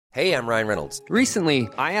Hey, I'm Ryan Reynolds. Recently,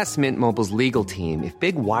 I asked Mint Mobile's legal team if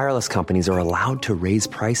big wireless companies are allowed to raise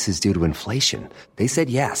prices due to inflation. They said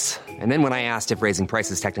yes. And then when I asked if raising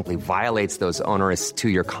prices technically violates those onerous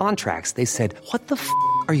two-year contracts, they said, "What the f***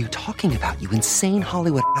 are you talking about, you insane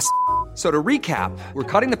Hollywood ass?" So to recap, we're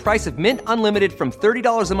cutting the price of Mint Unlimited from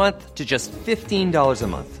 $30 a month to just $15 a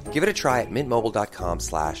month. Give it a try at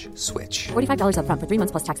mintmobile.com/switch. $45 up front for 3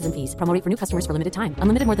 months plus taxes and fees. Promo rate for new customers for limited time.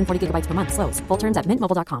 Unlimited more than 40 gigabytes per month. Slows full terms at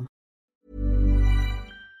mintmobile.com.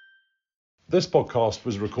 This podcast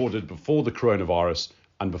was recorded before the coronavirus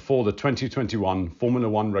and before the 2021 Formula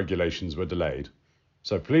One regulations were delayed.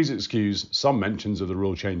 So please excuse some mentions of the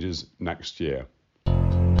rule changes next year.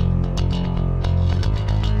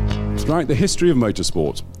 Throughout the history of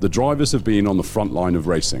motorsport, the drivers have been on the front line of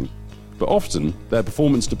racing, but often their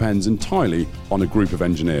performance depends entirely on a group of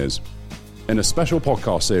engineers. In a special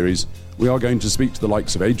podcast series, we are going to speak to the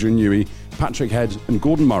likes of Adrian Newey, Patrick Head and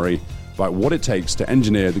Gordon Murray about what it takes to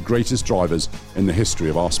engineer the greatest drivers in the history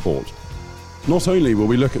of our sport. Not only will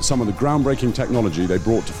we look at some of the groundbreaking technology they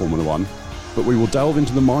brought to Formula One, but we will delve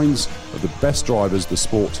into the minds of the best drivers the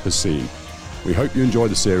sport has seen. We hope you enjoy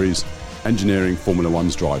the series, Engineering Formula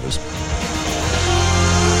One's Drivers.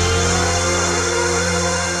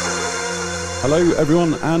 Hello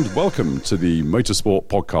everyone and welcome to the Motorsport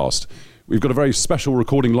Podcast. We've got a very special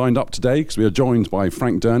recording lined up today because we are joined by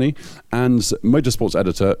Frank Durney and Motorsports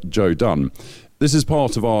editor Joe Dunn. This is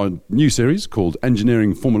part of our new series called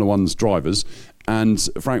Engineering Formula One's Drivers. And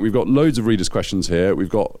Frank, we've got loads of readers' questions here. We've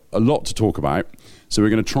got a lot to talk about. So we're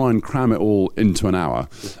going to try and cram it all into an hour.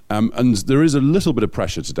 And there is a little bit of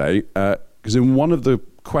pressure today because in one of the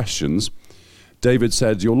questions, David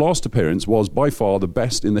said, your last appearance was by far the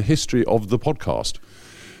best in the history of the podcast.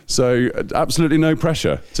 So absolutely no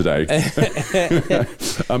pressure today.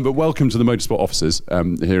 But welcome to the Motorsport offices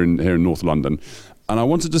here in North London. And I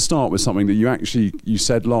wanted to start with something that you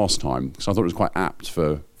said last time, because I thought it was quite apt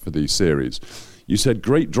for the series. You said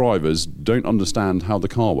great drivers don't understand how the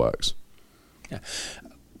car works. Yeah.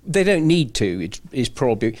 They don't need to, is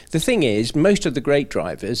probably... The thing is, most of the great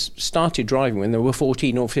drivers started driving when they were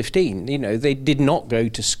 14 or 15. You know, they did not go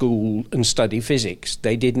to school and study physics.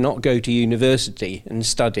 They did not go to university and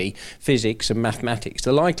study physics and mathematics.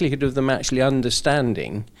 The likelihood of them actually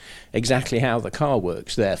understanding exactly how the car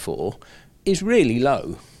works, therefore, is really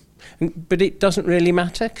low. But it doesn't really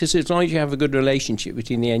matter, because as long as you have a good relationship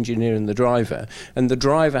between the engineer and the driver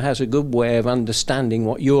has a good way of understanding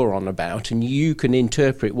what you're on about, and you can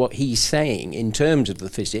interpret what he's saying in terms of the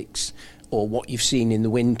physics or what you've seen in the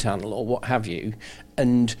wind tunnel or what have you,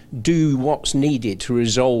 and do what's needed to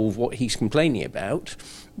resolve what he's complaining about,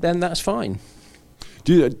 then that's fine.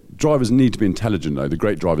 Do drivers need to be intelligent, though? The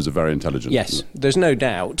great drivers are very intelligent. Yes, there's no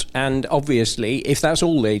doubt. And obviously, if that's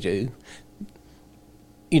all they do,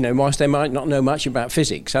 you know, whilst they might not know much about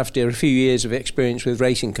physics, after a few years of experience with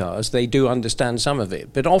racing cars, they do understand some of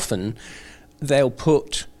it. But often they'll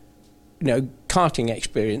put, you know, karting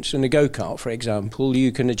experience in a go-kart, for example,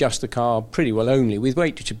 you can adjust the car pretty well only with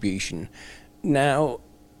weight distribution. Now,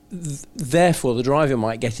 therefore, the driver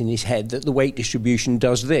might get in his head that the weight distribution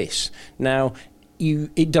does this. Now,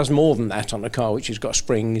 it does more than that on a car which has got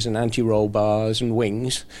springs and anti-roll bars and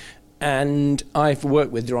wings. And I've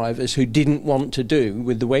worked with drivers who didn't want to do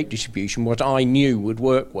with the weight distribution what I knew would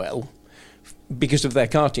work well because of their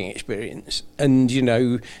karting experience. And, you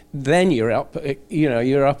know, then you're up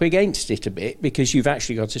against it a bit, because you've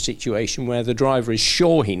actually got a situation where the driver is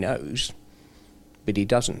sure he knows, but he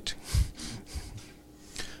doesn't.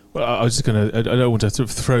 Well, I was just going to... I don't want to sort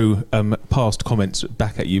of throw past comments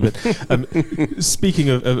back at you, but speaking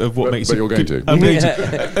of what makes... But you're going to. I'm going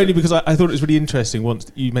to. Only because I thought it was really interesting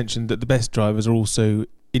once you mentioned that the best drivers are also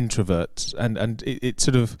introverts, and it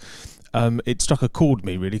sort of... it struck a chord with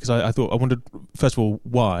me, really, because I thought, I wondered, first of all,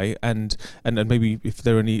 why, and maybe if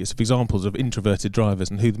there are any sort of examples of introverted drivers,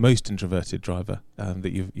 and who the most introverted driver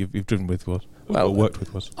that you've driven with was, or worked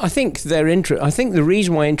with was. I think I think the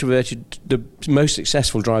reason why the most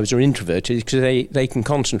successful drivers are introverted is because they can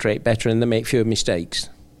concentrate better and they make fewer mistakes.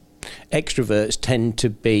 Extroverts tend to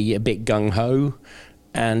be a bit gung-ho,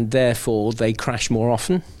 and therefore they crash more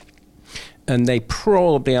often. And they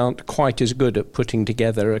probably aren't quite as good at putting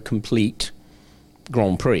together a complete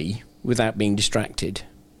Grand Prix without being distracted.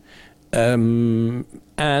 And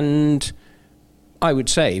I would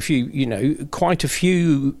say, quite a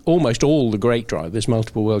few, almost all the great drivers,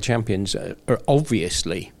 multiple world champions, are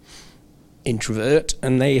obviously introvert,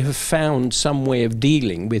 and they have found some way of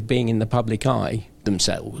dealing with being in the public eye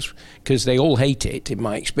themselves, because they all hate it, in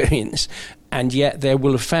my experience. and yet they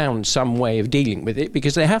will have found some way of dealing with it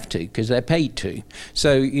because they have to, because they're paid to.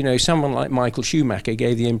 So, someone like Michael Schumacher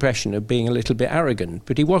gave the impression of being a little bit arrogant,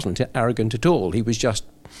 but he wasn't arrogant at all. He was just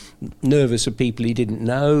nervous of people he didn't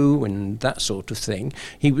know and that sort of thing.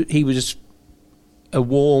 He was a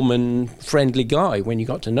warm and friendly guy when you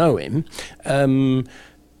got to know him.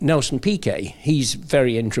 Nelson Piquet, he's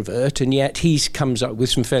very introvert, and yet he comes up with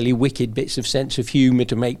some fairly wicked bits of sense of humour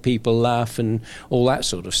to make people laugh and all that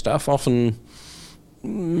sort of stuff. Often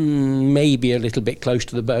maybe a little bit close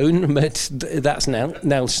to the bone, but that's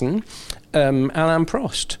Nelson. Alain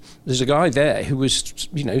Prost, there's a guy there who was,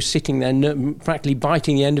 sitting there practically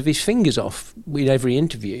biting the end of his fingers off with every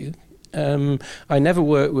interview. I never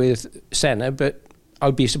worked with Senna, but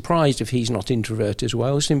I'd be surprised if he's not introvert as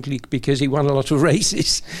well, simply because he won a lot of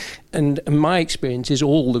races. And my experience is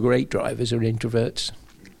all the great drivers are introverts.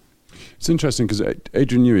 It's interesting because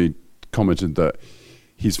Adrian Newey commented that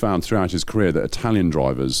he's found throughout his career that Italian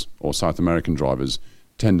drivers or South American drivers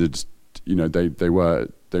tended, they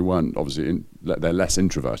weren't obviously they're less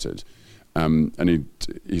introverted. And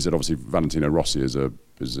he said obviously Valentino Rossi is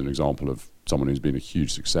an example of someone who's been a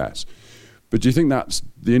huge success. But do you think that's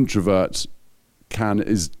the introvert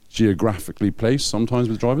is geographically placed sometimes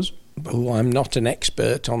with drivers? Oh, I'm not an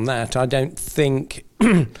expert on that. I don't think.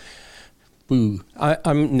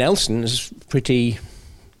 Nelson's pretty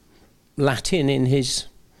Latin in his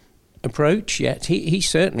approach, yet he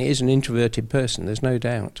certainly is an introverted person. There's no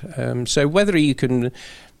doubt. So whether you can.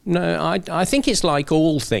 No, I think it's like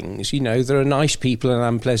all things. There are nice people and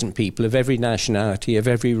unpleasant people of every nationality, of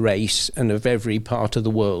every race, and of every part of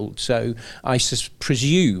the world. So I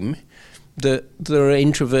presume that there are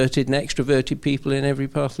introverted and extroverted people in every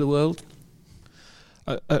part of the world.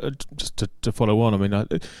 Just to follow on,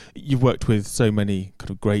 you've worked with so many kind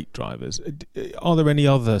of great drivers. Are there any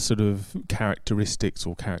other sort of characteristics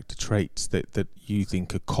or character traits that you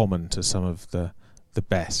think are common to some of the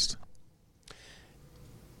best?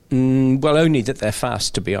 Well, only that they're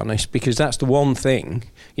fast, to be honest, because that's the one thing,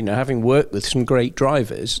 having worked with some great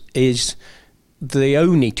drivers, is the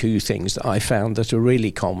only two things that I found that are really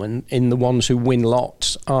common in the ones who win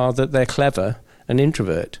lots are that they're clever and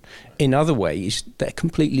introvert. In other ways, they're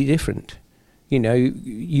completely different.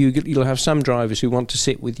 You'll have some drivers who want to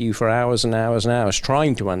sit with you for hours and hours and hours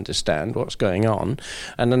trying to understand what's going on,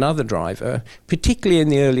 and another driver, particularly in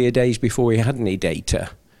the earlier days before we had any data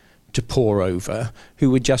to pore over, who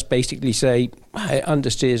would just basically say, "Hey,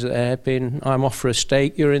 understeers at the hairpin, I'm off for a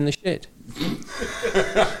steak, you're in the shit."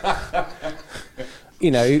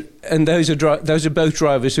 And those are both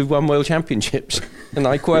drivers who've won world championships, and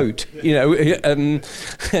I quote. It's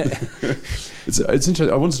interesting.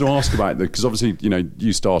 I wanted to ask about that because obviously,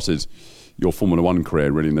 you started your Formula One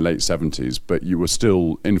career really in the late 70s, but you were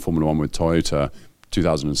still in Formula One with Toyota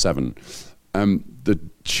 2007. The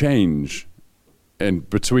change in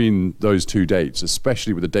between those two dates,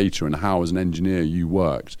 especially with the data and how as an engineer you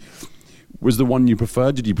worked, was the one you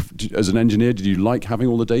preferred? As an engineer, did you like having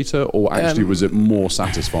all the data, or actually was it more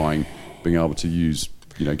satisfying being able to use,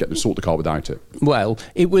 get to sort the car without it? Well,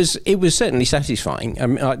 it was certainly satisfying.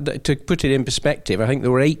 To put it in perspective, I think there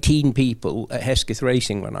were 18 people at Hesketh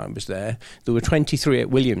Racing when I was there. There were 23 at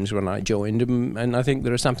Williams when I joined, and I think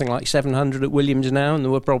there are something like 700 at Williams now, and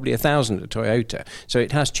there were probably 1,000 at Toyota. So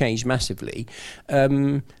it has changed massively.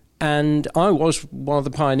 And I was one of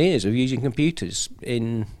the pioneers of using computers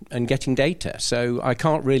and getting data, so I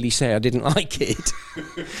can't really say I didn't like it.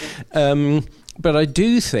 But I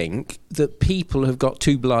do think that people have got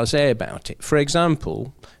too blasé about it. For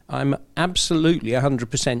example, I'm absolutely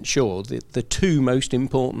 100% sure that the two most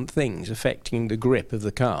important things affecting the grip of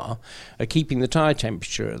the car are keeping the tyre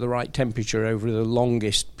temperature at the right temperature over the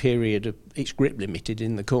longest period of its grip limited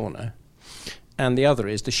in the corner. And the other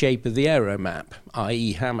is the shape of the aero map,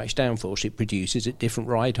 i.e. how much downforce it produces at different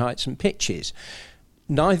ride heights and pitches.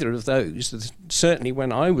 Neither of those, certainly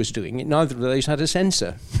when I was doing it, neither of those had a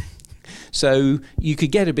sensor. So you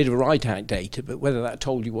could get a bit of ride height data, but whether that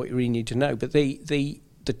told you what you really need to know. But the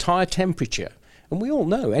tyre temperature, and we all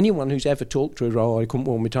know, anyone who's ever talked to I couldn't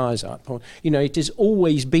warm my tyres up, it has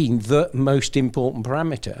always been the most important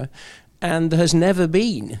parameter, and there has never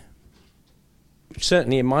been,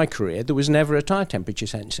 certainly in my career, there was never a tyre temperature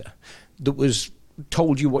sensor that was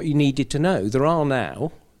told you what you needed to know. There are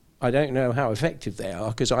now. I don't know how effective they are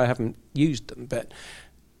because I haven't used them. But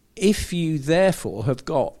if you therefore have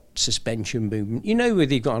got suspension movement,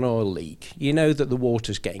 whether you've got an oil leak, that the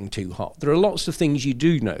water's getting too hot. There are lots of things you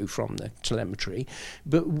do know from the telemetry,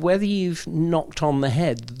 but whether you've knocked on the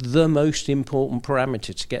head the most important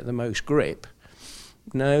parameter to get the most grip,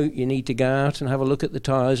 No, you need to go out and have a look at the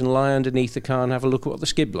tyres and lie underneath the car and have a look at what the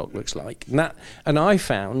skid block looks like. And I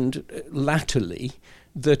found latterly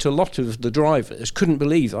that a lot of the drivers couldn't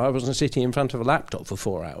believe that I wasn't sitting in front of a laptop for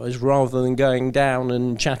 4 hours rather than going down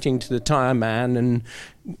and chatting to the tyre man and,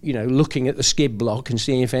 looking at the skid block and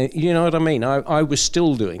seeing if you know what I mean. I was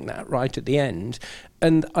still doing that right at the end.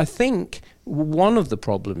 And I think one of the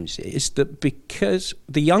problems is that because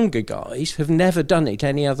the younger guys have never done it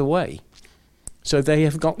any other way, so they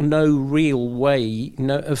have got no real way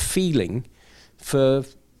of feeling for.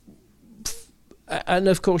 And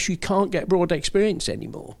of course, you can't get broad experience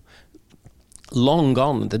anymore. Long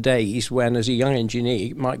gone are the days when, as a young engineer,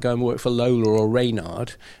 you might go and work for Lola or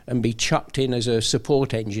Reynard and be chucked in as a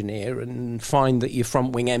support engineer and find that your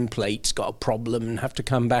front wing end plate's got a problem and have to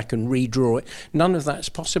come back and redraw it. None of that's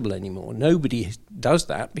possible anymore. Nobody does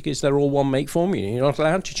that because they're all one make formula. You're not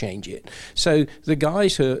allowed to change it. So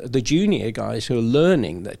the junior guys who are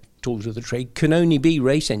learning the tools of the trade can only be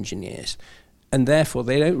race engineers. And therefore,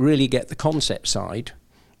 they don't really get the concept side,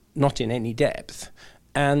 not in any depth,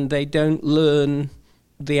 and they don't learn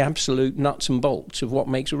the absolute nuts and bolts of what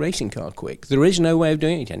makes a racing car quick. There is no way of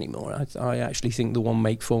doing it anymore. I actually think the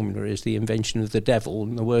one-make formula is the invention of the devil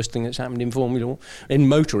and the worst thing that's happened in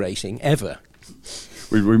motor racing ever.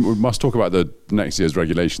 We must talk about the next year's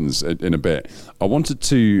regulations in a bit. I wanted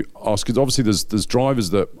to ask, because obviously there's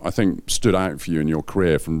drivers that I think stood out for you in your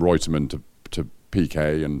career, from Reutemann to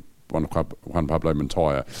Piquet and Juan Pablo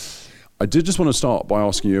Montoya. I did just want to start by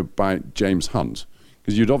asking you about James Hunt,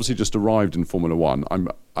 because you'd obviously just arrived in Formula One.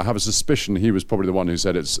 I have a suspicion he was probably the one who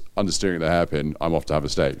said, it's understeering at the hairpin, I'm off to have a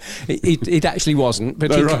steak. It actually wasn't,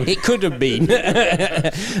 but it could have been.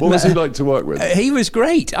 What was he like to work with? He was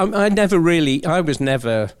great. I was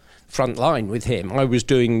never front line with him. I was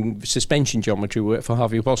doing suspension geometry work for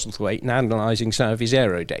Harvey Postlethwaite and analysing some of his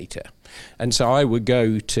aero data. And so I would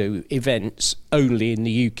go to events only in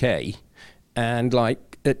the UK and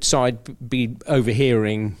so I'd be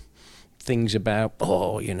overhearing things about,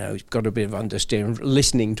 it's got a bit of understeering,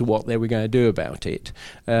 listening to what they were going to do about it.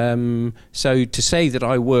 So to say that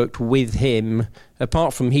I worked with him,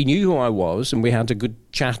 apart from he knew who I was and we had a good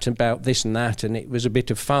chat about this and that and it was a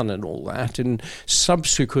bit of fun and all that, and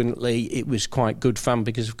subsequently it was quite good fun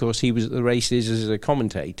because of course he was at the races as a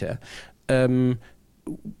commentator. The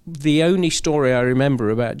only story I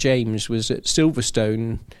remember about James was at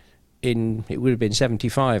Silverstone it would have been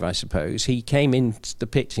 75, I suppose. He came into the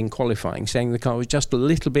pits in qualifying saying the car was just a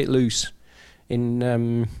little bit loose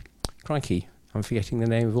in, crikey, I'm forgetting the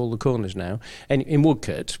name of all the corners now, and in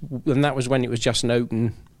Woodcote, and that was when it was just an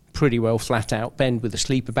open, pretty well flat out bend with a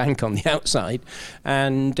sleeper bank on the outside,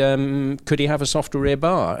 and could he have a softer rear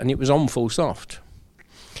bar? And it was on full soft.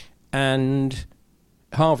 And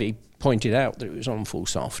Harvey pointed out that it was on full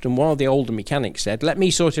soft, and one of the older mechanics said, let me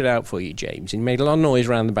sort it out for you, James. And he made a lot of noise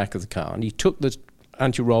around the back of the car, and he took the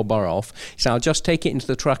anti-roll bar off. He said, I'll just take it into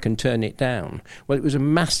the truck and turn it down. Well, it was a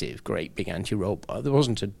massive, great big anti-roll bar. There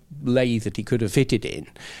wasn't a lathe that he could have fitted in.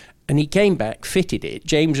 And he came back, fitted it.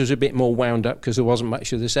 James was a bit more wound up because there wasn't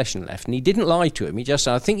much of the session left. And he didn't lie to him. He just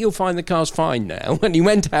said, I think you'll find the car's fine now. And he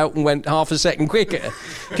went out and went half a second quicker.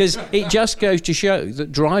 Because it just goes to show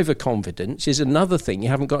that driver confidence is another thing you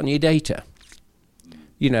haven't got in your data.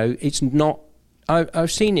 It's not...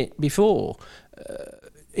 I've seen it before.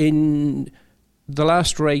 In the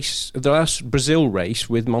last Brazil race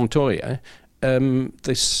with Montoya,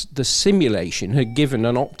 the simulation had given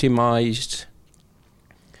an optimised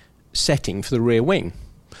setting for the rear wing,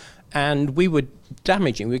 and we were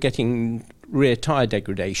getting rear tyre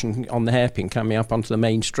degradation on the hairpin coming up onto the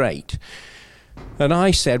main straight. And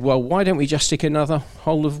I said, well, why don't we just stick another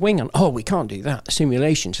hole of wing on? Oh, we can't do that. The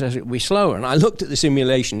simulation says it will be slower. And I looked at the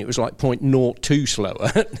simulation, it was like 0.02 slower.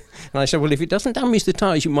 And I said, well, if it doesn't damage the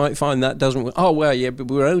tyres, you might find that doesn't work. Oh, well, yeah, but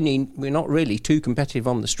we're not really too competitive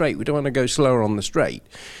on the straight. We don't want to go slower on the straight.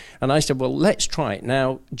 And I said, well, let's try it.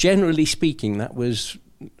 Now, generally speaking, that was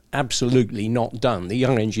absolutely not done. The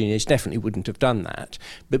young engineers definitely wouldn't have done that.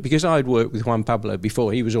 But because I'd worked with Juan Pablo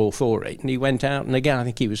before, he was all for it. And he went out, and again, I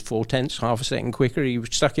think he was 0.4, half a second quicker. He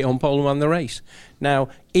stuck it on pole and won the race. Now,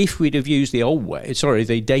 if we'd have used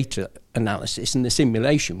the data analysis and the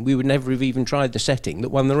simulation, we would never have even tried the setting that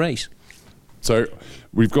won the race. So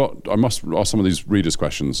I must ask some of these readers'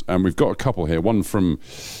 questions. And we've got a couple here, one from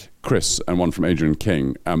Chris and one from Adrian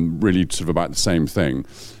King, really sort of about the same thing.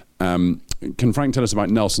 Can Frank tell us about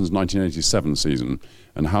Nelson's 1987 season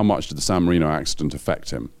and how much did the San Marino accident affect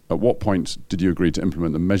him? At what point did you agree to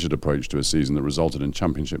implement the measured approach to a season that resulted in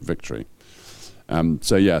championship victory?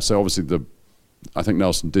 So obviously I think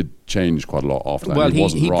Nelson did change quite a lot after that. Well,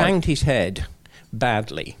 he banged his head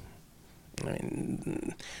badly. I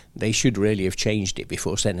mean, they should really have changed it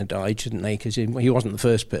before Senna died, shouldn't they? Because he wasn't the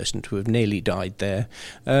first person to have nearly died there.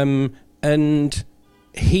 And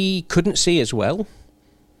he couldn't see as well,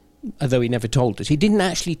 although he never told us. He didn't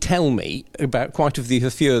actually tell me about quite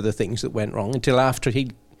a few other things that went wrong until after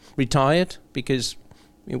he retired, because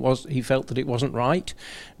he felt that it wasn't right.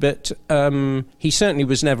 But he certainly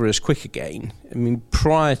was never as quick again. I mean,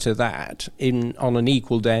 prior to that, on an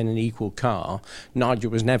equal day in an equal car,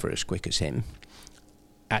 Nigel was never as quick as him,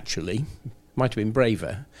 actually. Might have been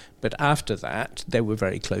braver. But after that, they were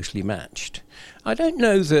very closely matched. I don't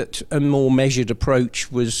know that a more measured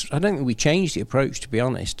approach was... I don't think we changed the approach, to be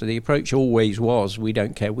honest. The approach always was, we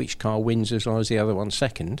don't care which car wins as long as the other one's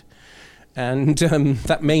second. And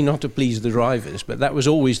that may not have pleased the drivers, but that was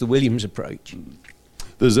always the Williams approach.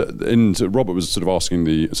 Robert was sort of asking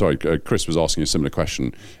Chris was asking a similar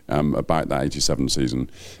question about that 87 season.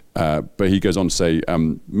 But he goes on to say,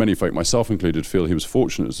 many folk, myself included, feel he was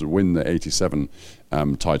fortunate to win the 87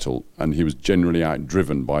 title, and he was generally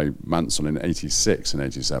outdriven by Mansell in 86 and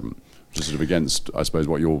 87, which is sort of against, I suppose,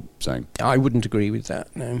 what you're saying. I wouldn't agree with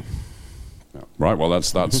that, no. Yeah. Right, well,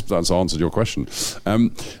 that's answered your question.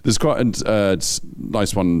 There's quite a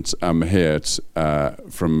nice one here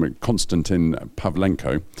from Konstantin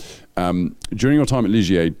Pavlenko. During your time at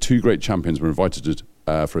Ligier, 2 great champions were invited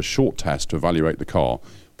for a short test to evaluate the car,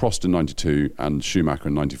 Prost in 92 and Schumacher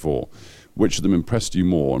in 94. Which of them impressed you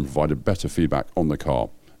more and provided better feedback on the car?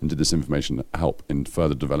 And did this information help in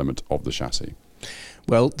further development of the chassis?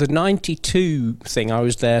 Well, the 92 thing I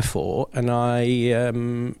was there for, and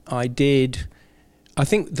I did... I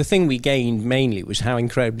think the thing we gained mainly was how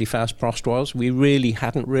incredibly fast Prost was. We really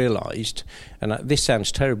hadn't realised, and this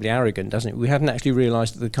sounds terribly arrogant, doesn't it? We hadn't actually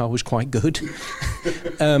realised that the car was quite good.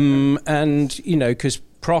 And, you know, because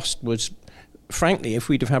Prost was... Frankly, if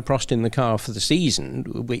we'd have had Prost in the car for the season,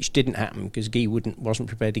 which didn't happen because Guy wasn't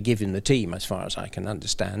prepared to give him the team, as far as I can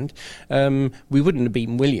understand, we wouldn't have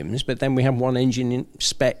beaten Williams, but then we had one engine in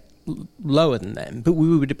spec lower than them, but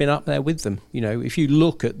we would have been up there with them, you know, if you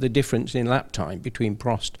look at the difference in lap time between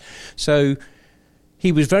Prost. So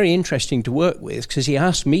he was very interesting to work with because he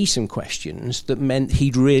asked me some questions that meant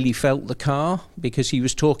he'd really felt the car, because he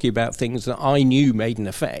was talking about things that I knew made an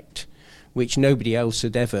effect, which nobody else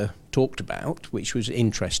had ever talked about, which was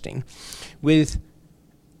interesting.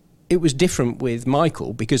 It was different with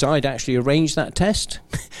Michael because I'd actually arranged that test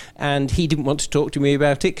and he didn't want to talk to me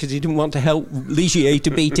about it because he didn't want to help Ligier to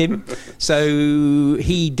beat him. So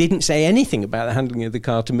he didn't say anything about the handling of the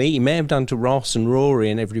car to me. He may have done to Ross and Rory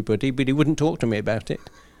and everybody, but he wouldn't talk to me about it.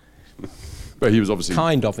 But he was obviously...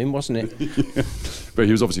 Kind of him, wasn't it? Yeah. But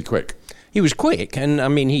he was obviously quick. He was quick, and I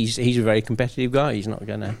mean, he's a very competitive guy. He's not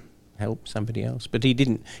going to help somebody else, but he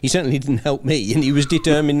certainly didn't help me, and he was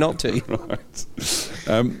determined not to. Right.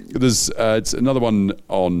 There's another one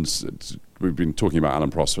on, we've been talking about Alain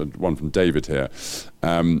Prost, one from David here.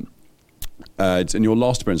 In your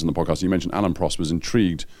last appearance on the podcast, you mentioned Alain Prost was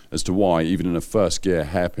intrigued as to why, even in a first gear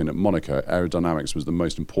hairpin at Monaco, aerodynamics was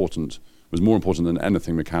more important than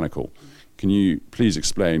anything mechanical. Can you please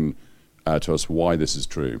explain to us why this is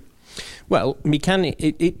true? Well,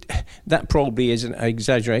 that probably is an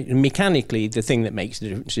exaggeration. Mechanically, the thing that makes the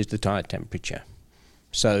difference is the tyre temperature.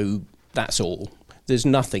 So that's all. There's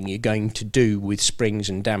nothing you're going to do with springs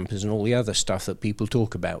and dampers and all the other stuff that people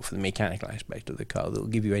talk about for the mechanical aspect of the car that will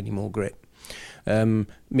give you any more grip.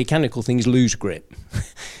 Mechanical things lose grip,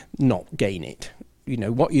 not gain it. You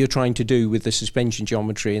know, what you're trying to do with the suspension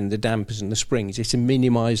geometry and the dampers and the springs is to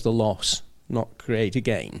minimise the loss, not create a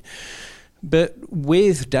gain. But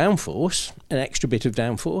with downforce, an extra bit of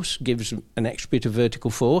downforce gives an extra bit of vertical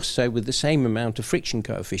force. So with the same amount of friction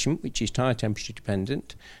coefficient, which is tyre temperature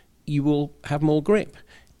dependent, you will have more grip.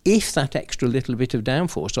 If that extra little bit of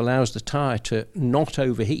downforce allows the tyre to not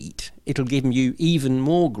overheat, it'll give you even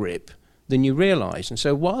more grip than you realise. And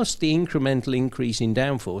so whilst the incremental increase in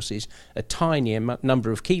downforce is a tiny number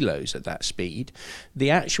of kilos at that speed, the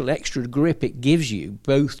actual extra grip it gives you,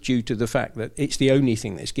 both due to the fact that it's the only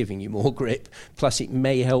thing that's giving you more grip, plus it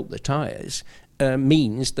may help the tyres,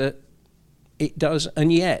 means that it does.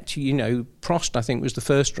 And yet, you know, Prost, I think, was the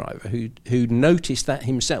first driver who noticed that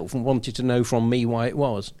himself and wanted to know from me why it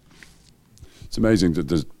was. It's amazing that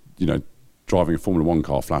there's, you know, driving a Formula 1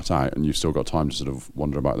 car flat out and you've still got time to sort of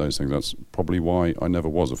wonder about those things. That's probably why I never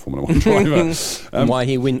was a Formula 1 driver. And why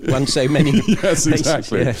he won so many yes,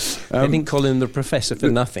 exactly. races. Yeah. They didn't call him the professor for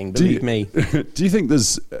nothing, believe me. Do you think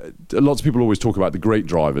there's... lots of people always talk about the great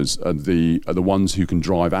drivers are the ones who can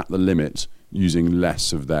drive at the limit using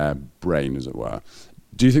less of their brain, as it were.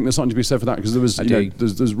 Do you think there's something to be said for that? Because there was,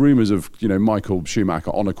 there's rumours of Michael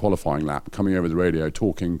Schumacher on a qualifying lap coming over the radio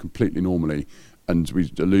talking completely normally, and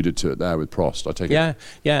we alluded to it there with Prost. I take it.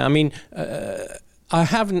 Yeah. I mean, I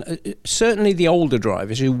haven't. Certainly, the older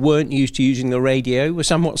drivers who weren't used to using the radio were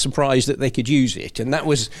somewhat surprised that they could use it, and that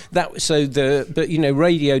was that. So but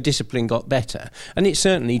radio discipline got better, and it's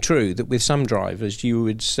certainly true that with some drivers, you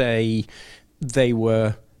would say they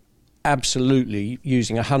were absolutely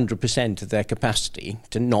using 100% of their capacity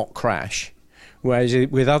to not crash, whereas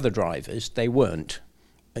with other drivers they weren't,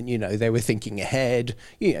 and they were thinking ahead.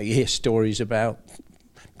 You hear stories about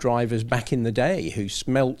drivers back in the day who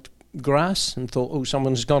smelt grass and thought, oh,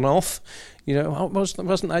 someone's gone off.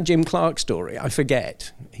 Wasn't that Jim Clark story? I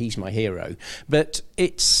forget. He's my hero. But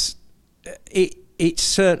it's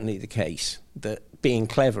certainly the case that being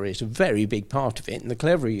clever is a very big part of it, and the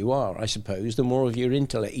cleverer you are, I suppose, the more of your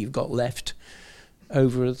intellect you've got left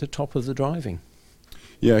over the top of the driving.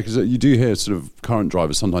 Yeah, because you do hear sort of current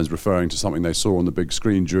drivers sometimes referring to something they saw on the big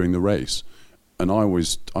screen during the race, and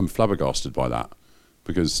I'm flabbergasted by that,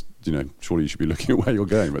 because surely you should be looking at where you're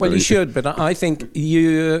going. Well, you should, but I think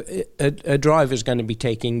a driver's going to be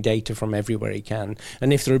taking data from everywhere he can,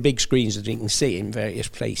 and if there are big screens that he can see in various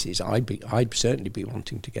places, I'd certainly be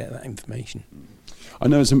wanting to get that information. I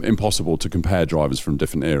know it's impossible to compare drivers from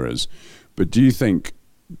different eras, but do you think,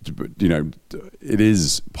 it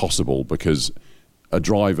is possible because a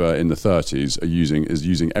driver in the 30s is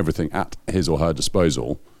using everything at his or her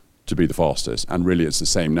disposal to be the fastest, and really it's the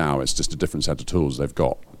same now, it's just a different set of tools they've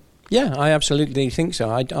got? Yeah, I absolutely think so.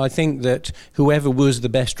 I think that whoever was the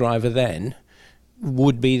best driver then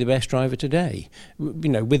would be the best driver today,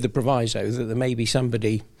 with the proviso that there may be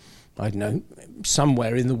somebody, I don't know,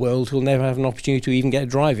 somewhere in the world who'll never have an opportunity to even get a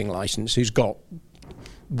driving licence, who's got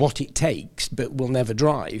what it takes but will never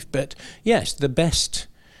drive. But yes, the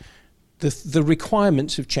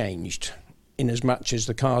requirements have changed in as much as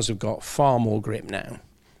the cars have got far more grip now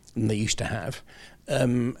than they used to have.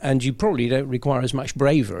 And you probably don't require as much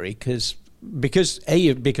bravery because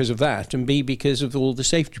A, because of that, and B, because of all the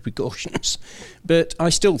safety precautions. But I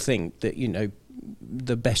still think that,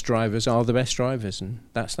 the best drivers are the best drivers, and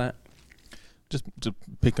that's that. Just to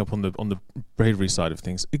pick up on the bravery side of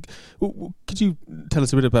things, could you tell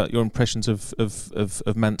us a bit about your impressions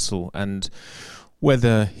of Mansell and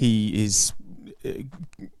whether he is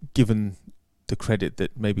given the credit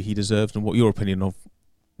that maybe he deserves, and what your opinion of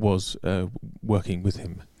was working with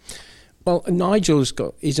him? Well, Nigel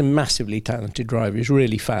is a massively talented driver. He's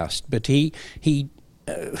really fast, but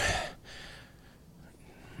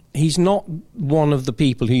he's not one of the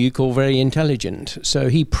people who you call very intelligent. So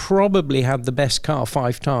he probably had the best car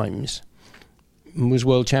 5 times and was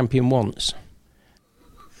world champion once.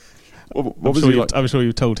 I'm sure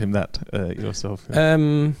you told him that yourself.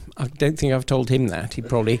 I don't think I've told him that. He'd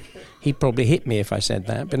probably hit me if I said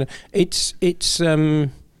that. But it's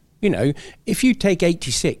if you take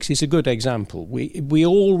 86, it's a good example. We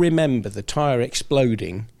all remember the tyre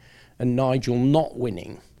exploding and Nigel not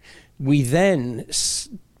winning. We then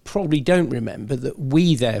probably don't remember that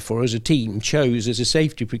we, therefore, as a team, chose as a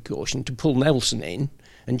safety precaution to pull Nelson in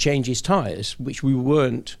and change his tyres, which we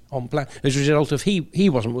weren't on plan. As a result of he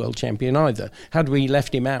wasn't world champion either. Had we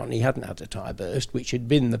left him out and he hadn't had a tyre burst, which had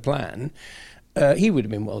been the plan, he would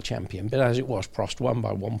have been world champion. But as it was, Prost won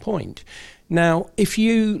by 1 point. Now, if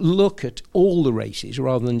you look at all the races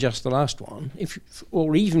rather than just the last one,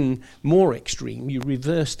 or even more extreme, you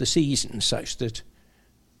reverse the season such that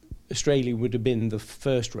Australia would have been the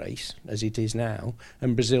first race, as it is now,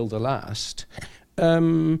 and Brazil the last,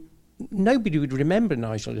 nobody would remember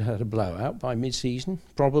Nigel had a blowout by mid-season,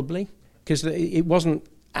 probably, because it wasn't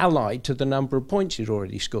allied to the number of points he'd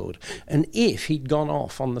already scored. And if he'd gone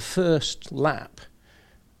off on the first lap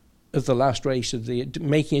of the last race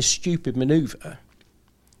making a stupid manoeuvre,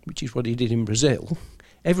 which is what he did in Brazil,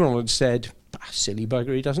 everyone would have said, silly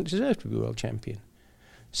bugger, he doesn't deserve to be world champion.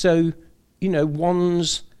 So,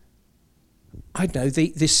 one's, I don't know,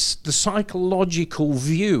 the psychological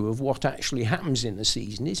view of what actually happens in the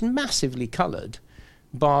season is massively coloured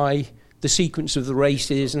by the sequence of the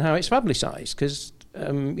races and how it's publicised. Because,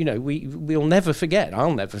 we'll never forget,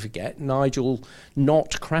 I'll never forget, Nigel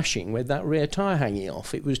not crashing with that rear tyre hanging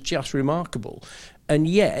off. It was just remarkable. And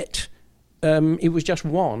yet, it was just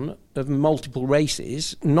one of multiple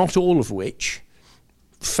races, not all of which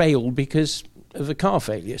failed because of a car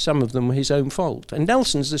failure. Some of them were his own fault. And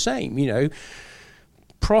Nelson's the same,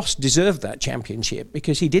 Prost deserved that championship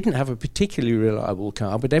because he didn't have a particularly reliable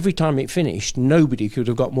car, but every time it finished, nobody could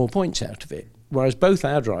have got more points out of it. Whereas both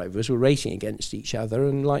our drivers were racing against each other,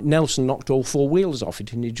 and Nelson knocked all 4 wheels off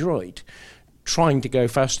it in Detroit, trying to go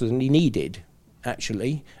faster than he needed.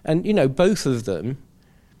 actually. And, both of them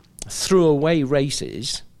threw away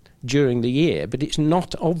races during the year, but it's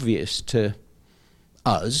not obvious to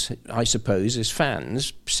us, I suppose, as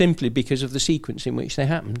fans, simply because of the sequence in which they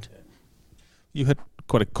happened. You had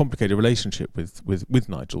quite a complicated relationship with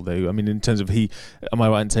Nigel, though. I mean, in terms of am I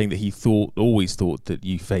right in saying that he always thought that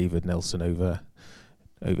you favoured Nelson over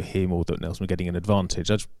him, or that Nelson was getting an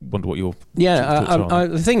advantage? I just wonder what your thoughts are.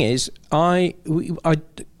 The thing is, I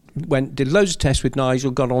did loads of tests with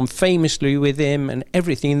Nigel, got on famously with him and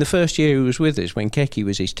everything. In the first year he was with us, when Keke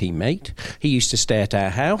was his teammate, he used to stay at our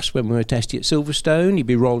house when we were testing at Silverstone. He'd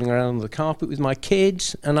be rolling around on the carpet with my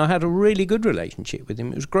kids, and I had a really good relationship with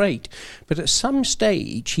him. It was great. But at some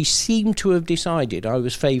stage, he seemed to have decided I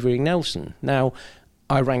was favouring Nelson. Now,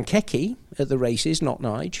 I ran Keke at the races, not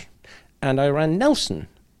Nige, and I ran Nelson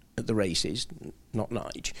at the races, not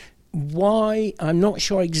Nige. Why? I'm not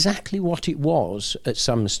sure exactly what it was at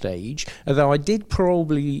some stage, although I did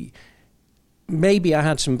maybe I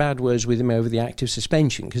had some bad words with him over the active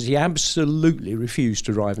suspension, because he absolutely refused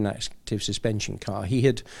to drive an active suspension car. He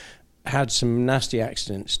had some nasty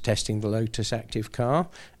accidents testing the Lotus active car,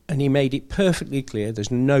 and he made it perfectly clear there's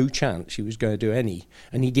no chance he was going to do any,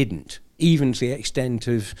 and he didn't, even to the extent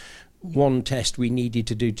of one test we needed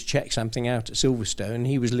to do to check something out at Silverstone.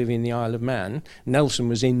 He was living in the Isle of Man. Nelson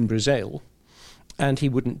was in Brazil, and he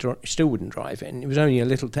still wouldn't drive it. And it was only a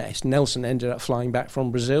little test. Nelson ended up flying back from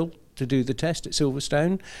Brazil to do the test at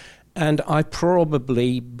Silverstone, and I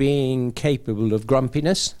probably, being capable of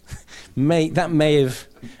grumpiness, may have.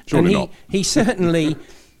 Surely and not.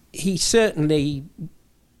 He certainly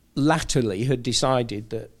latterly had decided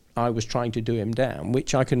that I was trying to do him down,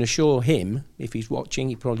 which I can assure him, if he's watching,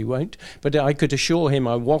 he probably won't, but I could assure him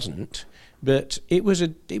I wasn't. But it was a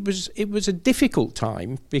difficult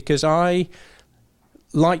time, because I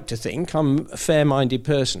like to think I'm a fair-minded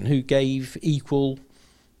person who gave equal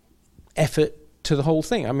effort to the whole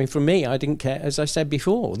thing. I mean, for me, I didn't care. As I said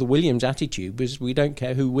before, the Williams attitude was, we don't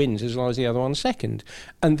care who wins as long as the other one's second,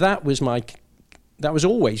 and that was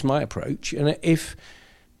always my approach. And if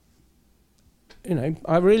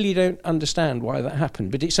I really don't understand why that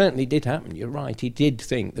happened, but it certainly did happen. You're right. He did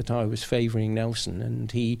think that I was favouring Nelson,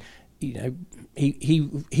 and he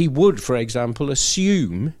would, for example,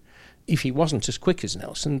 assume, if he wasn't as quick as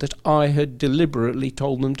Nelson, that I had deliberately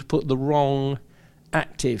told them to put the wrong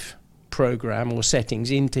active program or settings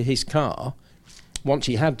into his car once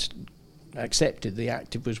he had accepted the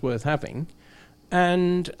active was worth having.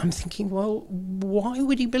 And I'm thinking, well, why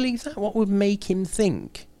would he believe that? What would make him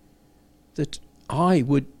think that I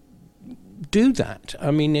would do that?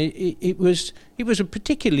 I mean, it was a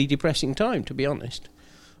particularly depressing time, to be honest.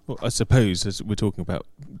 Well, I suppose, as we're talking about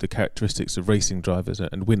the characteristics of racing drivers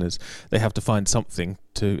and winners, they have to find something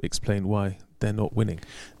to explain why they're not winning.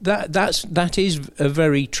 That is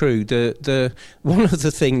very true. The one of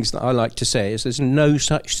the things that I like to say is there's no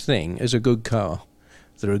such thing as a good car.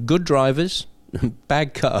 There are good drivers,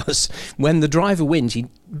 bad cars. When the driver wins, he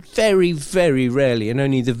very, very rarely, and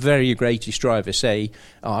only the very greatest drivers say,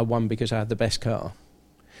 I won because I had the best car.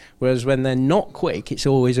 Whereas when they're not quick, it's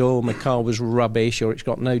always, my car was rubbish, or it's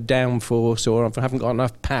got no downforce, or I haven't got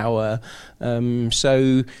enough power.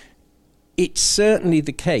 So it's certainly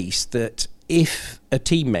the case that if a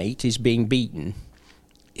teammate is being beaten,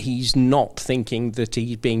 he's not thinking that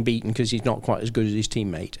he's being beaten because he's not quite as good as his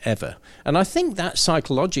teammate, ever. And I think that's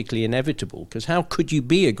psychologically inevitable, because how could you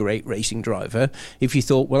be a great racing driver if you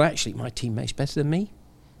thought, well, actually, my teammate's better than me?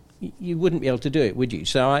 You wouldn't be able to do it, would you?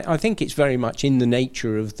 So I think it's very much in the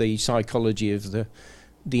nature of the psychology of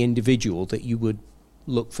the individual that you would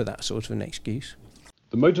look for that sort of an excuse.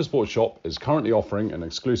 The Motorsport Shop is currently offering an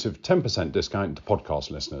exclusive 10% discount to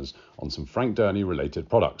podcast listeners on some Frank Dernie related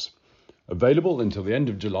products. Available until the end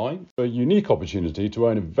of July, a unique opportunity to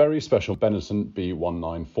own a very special Benetton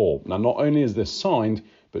B194. Now, not only is this signed,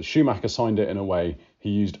 but Schumacher signed it in a way he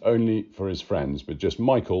used only for his friends, with just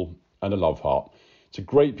Michael and a love heart. It's a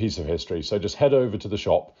great piece of history, so just head over to the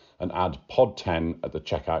shop and add POD10 at the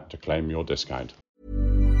checkout to claim your discount.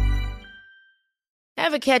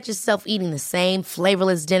 Ever catch yourself eating the same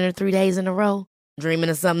flavorless dinner 3 days in a row? Dreaming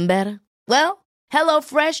of something better? Well,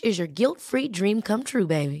 HelloFresh is your guilt-free dream come true,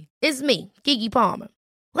 baby. It's me, Keke Palmer.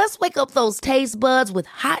 Let's wake up those taste buds with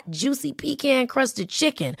hot, juicy pecan-crusted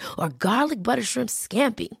chicken or garlic butter shrimp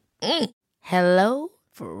scampi. Hello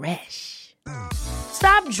Fresh.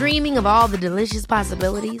 Stop dreaming of all the delicious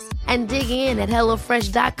possibilities and dig in at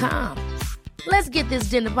HelloFresh.com. Let's get this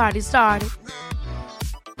dinner party started.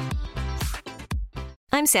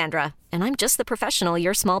 I'm Sandra, and I'm just the professional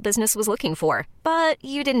your small business was looking for. But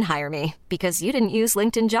you didn't hire me because you didn't use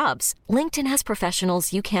LinkedIn Jobs. LinkedIn has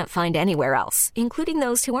professionals you can't find anywhere else, including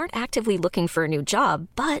those who aren't actively looking for a new job,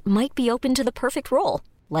 but might be open to the perfect role,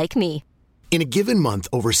 like me. In a given month,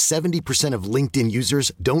 over 70% of LinkedIn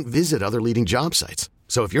users don't visit other leading job sites.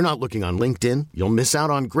 So if you're not looking on LinkedIn, you'll miss out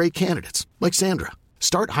on great candidates like Sandra.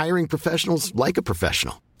 Start hiring professionals like a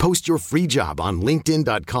professional. Post your free job on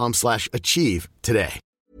linkedin.com/achieve today.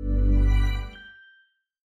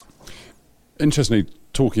 Interestingly,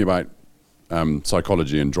 talking about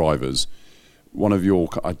psychology and drivers, one of your,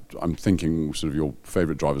 I'm thinking sort of your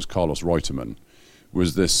favourite drivers, Carlos Reutemann,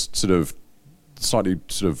 was this sort of slightly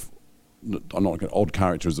sort of, I'm not going odd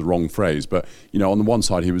character is the wrong phrase, but on the one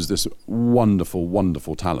side he was this wonderful,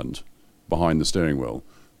 wonderful talent behind the steering wheel,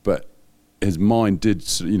 but his mind did,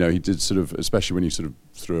 he did sort of, especially when he sort of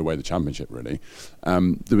threw away the championship, really,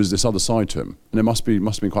 there was this other side to him, and it must have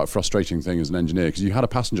been quite a frustrating thing as an engineer, because you had a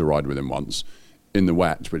passenger ride with him once in the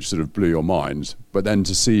wet, which sort of blew your mind, but then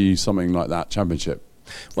to see something like that championship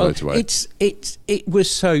float away. It was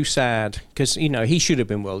so sad, because he should have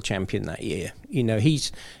been world champion that year.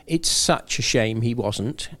 It's such a shame he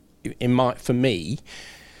wasn't. For me,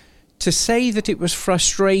 to say that it was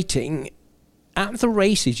frustrating. At the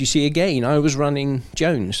races, you see, again, I was running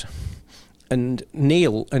Jones and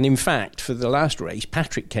Neil, and in fact, for the last race,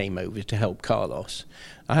 Patrick came over to help Carlos.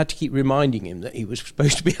 I had to keep reminding him that he was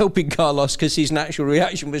supposed to be helping Carlos because his natural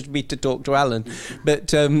reaction was to be to talk to Alan.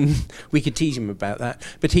 But we could tease him about that.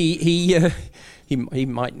 But he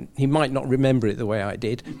might not remember it the way I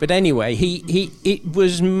did. But anyway, it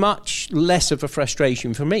was much less of a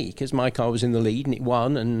frustration for me because my car was in the lead and it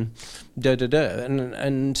won and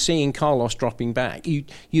and seeing Carlos dropping back,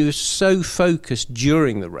 you're so focused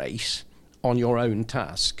during the race on your own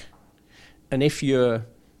task, and if you're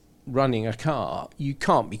running a car, you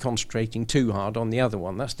can't be concentrating too hard on the other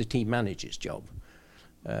one. That's the team manager's job.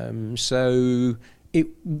 So it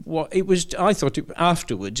was. I thought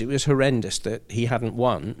afterwards it was horrendous that he hadn't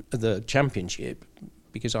won the championship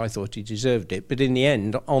because I thought he deserved it. But in the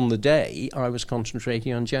end, on the day, I was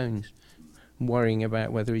concentrating on Jones, worrying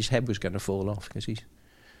about whether his head was going to fall off because he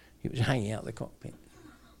was hanging out the cockpit.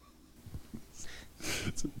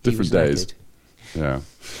 Different days. Yeah.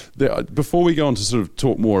 Before we go on to sort of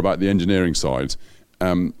talk more about the engineering side,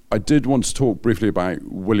 I did want to talk briefly about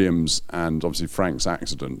Williams and obviously Frank's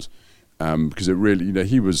accident, because it really,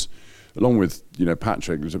 he was, along with,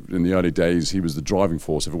 Patrick, in the early days, he was the driving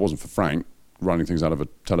force. If it wasn't for Frank running things out of a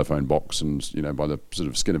telephone box and, by the sort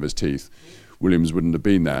of skin of his teeth, Williams wouldn't have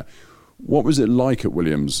been there. What was it like at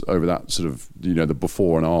Williams over that sort of, the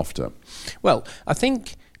before and after? Well, I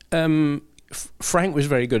think Frank was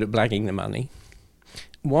very good at blagging the money.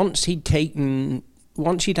 Once he'd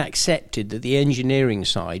accepted that the engineering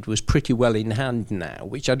side was pretty well in hand now,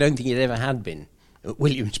 which I don't think it ever had been at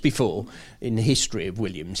Williams before in the history of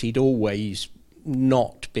Williams, he'd always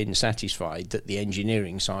not been satisfied that the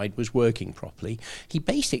engineering side was working properly. He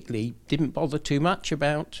basically didn't bother too much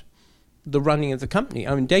about the running of the company.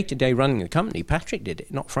 I mean, day-to-day running the company, Patrick did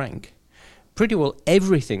it, not Frank. Pretty well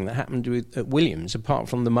everything that happened at Williams, apart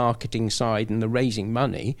from the marketing side and the raising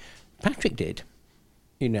money, Patrick did.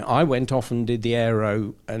 I went off and did the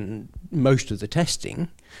aero and most of the testing,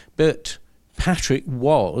 but Patrick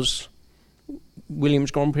was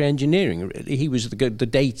Williams Grand Prix engineering, really. He was the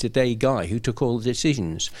day-to-day guy who took all the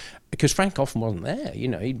decisions, because Frank often wasn't there.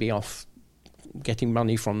 He'd be off getting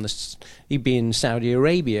money from he'd be in Saudi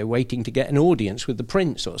Arabia waiting to get an audience with the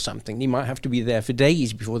prince or something. He might have to be there for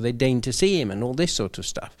days before they deign to see him and all this sort of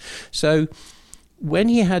stuff. So when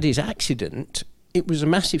he had his accident, it was a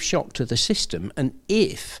massive shock to the system, and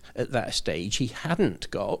if at that stage he hadn't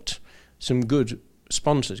got some good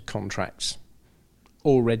sponsored contracts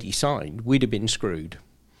already signed, we'd have been screwed.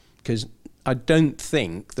 Because I don't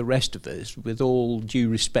think the rest of us, with all due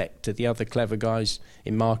respect to the other clever guys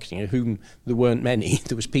in marketing, of whom there weren't many,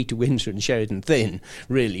 there was Peter Windsor and Sheridan Thin,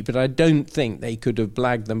 really, but I don't think they could have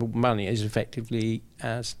blagged the money as effectively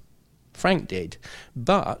as Frank did.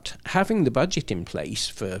 But having the budget in place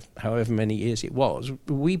for however many years it was,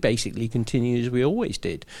 we basically continued as we always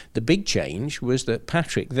did. The big change was that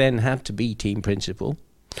Patrick then had to be team principal,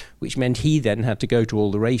 which meant he then had to go to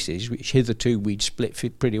all the races, which hitherto we'd split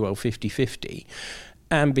pretty well 50-50.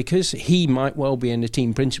 And because he might well be in a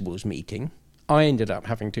team principals meeting, I ended up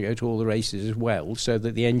having to go to all the races as well, so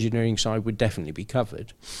that the engineering side would definitely be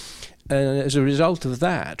covered. As a result of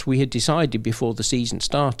that, we had decided before the season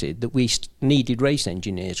started that we needed race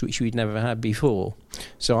engineers, which we'd never had before.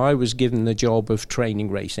 So I was given the job of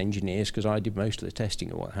training race engineers because I did most of the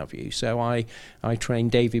testing or what have you. So I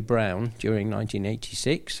trained David Brown during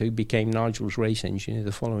 1986, who became Nigel's race engineer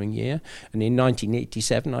the following year. And in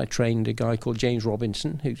 1987, I trained a guy called James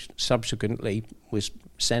Robinson, who subsequently was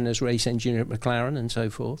Senna's race engineer at McLaren and so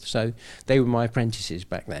forth. So they were my apprentices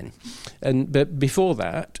back then. But before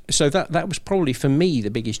that, so that was probably for me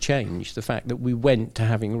the biggest change, the fact that we went to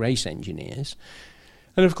having race engineers.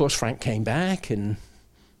 And of course Frank came back and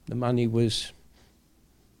the money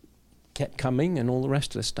kept coming and all the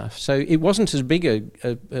rest of the stuff. So it wasn't as big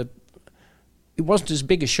it wasn't as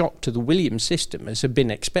big a shock to the Williams system as had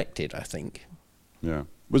been expected, I think. Yeah.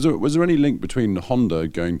 Was there any link between Honda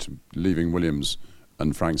leaving Williams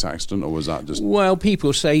and Frank's accident, or was that just... Well,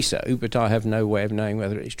 people say so, but I have no way of knowing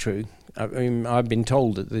whether it's true. I mean, I've been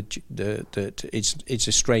told that it's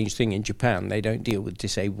a strange thing in Japan. They don't deal with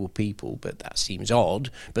disabled people, but that seems odd.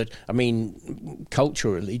 But, I mean,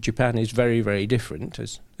 culturally, Japan is very, very different,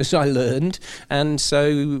 as I learned. And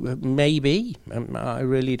so maybe. I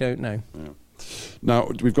really don't know. Yeah. Now,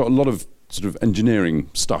 we've got a lot of sort of engineering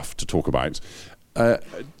stuff to talk about.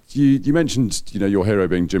 You mentioned, your hero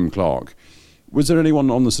being Jim Clark. Was there anyone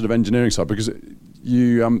on the sort of engineering side? Because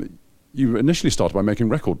you initially started by making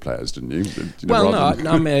record players, didn't you?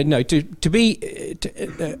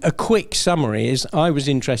 A quick summary is I was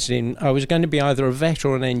going to be either a vet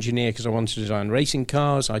or an engineer because I wanted to design racing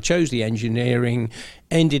cars. I chose the engineering,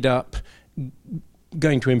 ended up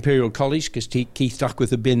going to Imperial College because Keith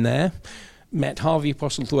Duckworth had been there, met Harvey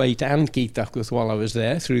Postlethwaite and Keith Duckworth while I was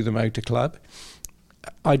there through the Motor Club.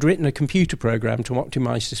 I'd written a computer program to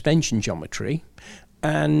optimize suspension geometry,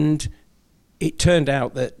 and it turned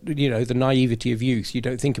out that, the naivety of youth, you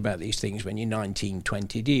don't think about these things when you're 19,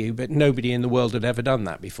 20, do you? But nobody in the world had ever done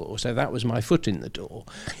that before, so that was my foot in the door.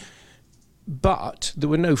 But there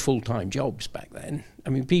were no full-time jobs back then. I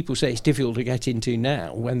mean, people say it's difficult to get into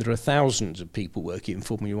now when there are thousands of people working in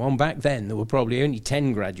Formula One. Back then, there were probably only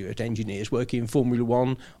 10 graduate engineers working in Formula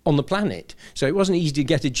One on the planet. So it wasn't easy to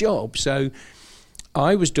get a job. So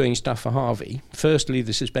I was doing stuff for Harvey, firstly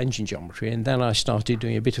the suspension geometry, and then I started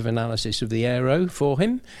doing a bit of analysis of the aero for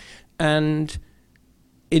him. And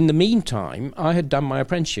in the meantime, I had done my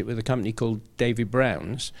apprenticeship with a company called David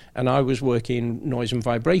Brown's, and I was working noise and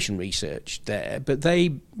vibration research there. But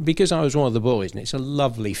because I was one of the boys, and it's a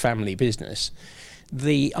lovely family business,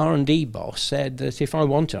 the R&D boss said that if I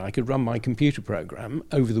wanted, I could run my computer program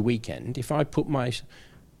over the weekend. If I put my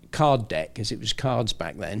card deck, as it was cards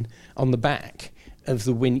back then, on the back of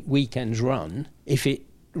the weekend's run, if it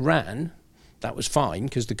ran, that was fine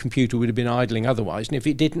because the computer would have been idling otherwise, and if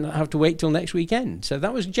it didn't, I'd have to wait till next weekend. So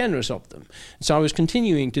that was generous of them. So I was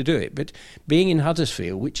continuing to do it, but being in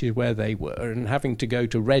Huddersfield, which is where they were, and having to go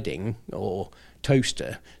to Reading or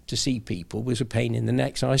Toaster to see people was a pain in the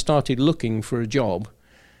neck. So I started looking for a job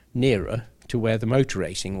nearer to where the motor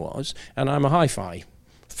racing was, and I'm a hi-fi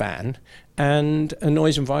fan, and a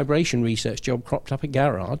noise and vibration research job cropped up at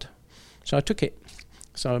Garrard. So I took it.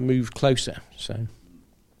 So I moved closer. So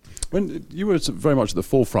when you were very much at the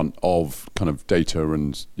forefront of kind of data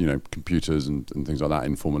and computers and things like that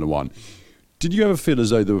in Formula One, did you ever feel as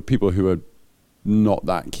though there were people who were not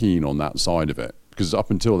that keen on that side of it? Because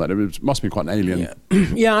up until then, it must be quite an alien.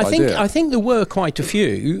 Yeah, idea. I think there were quite a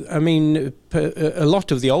few. I mean, a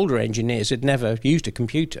lot of the older engineers had never used a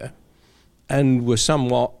computer, and were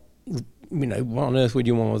somewhat, what on earth would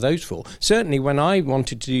you want one of those for? Certainly when I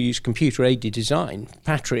wanted to use computer-aided design,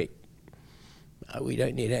 Patrick, we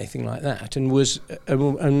don't need anything like that.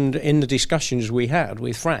 And in the discussions we had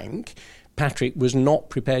with Frank, Patrick was not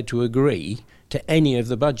prepared to agree to any of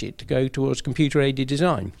the budget to go towards computer-aided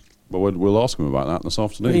design. Well, we'll ask him about that this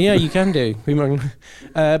afternoon. Yeah, you can do.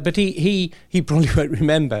 But he probably won't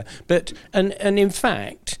remember. But and in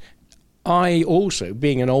fact, I also,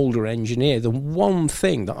 being an older engineer, the one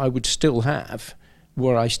thing that I would still have,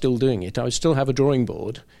 were I still doing it, I would still have a drawing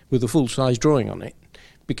board with a full-size drawing on it,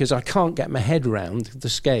 because I can't get my head around the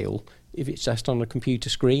scale if it's just on a computer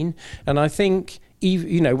screen. And I think,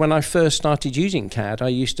 when I first started using CAD, I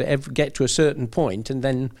used to get to a certain point and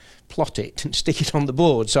then plot it and stick it on the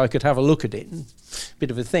board so I could have a look at it and a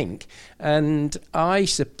bit of a think. And I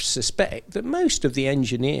suspect that most of the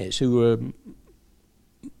engineers who were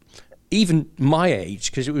even my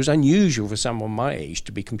age, because it was unusual for someone my age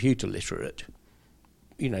to be computer literate.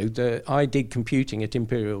 I did computing at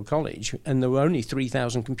Imperial College, and there were only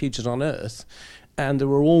 3,000 computers on Earth, and there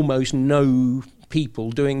were almost no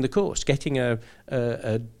people doing the course. Getting a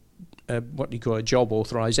what do you call a job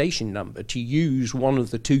authorization number to use one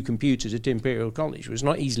of the 2 computers at Imperial College. It was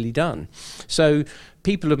not easily done. So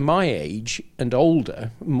people of my age and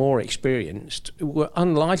older, more experienced, were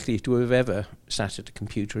unlikely to have ever sat at a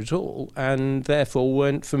computer at all, and therefore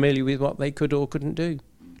weren't familiar with what they could or couldn't do.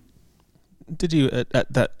 Did you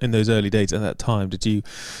in those early days at that time? Did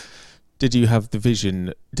you have the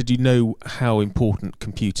vision? Did you know how important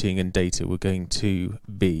computing and data were going to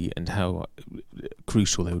be, and how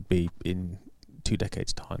crucial they would be in 2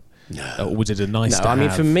 decades' time? No. Or was it a nice to have? I mean,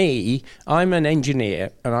 for me, I'm an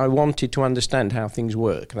engineer, and I wanted to understand how things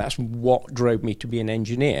work. That's what drove me to be an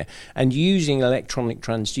engineer. And using electronic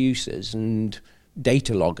transducers and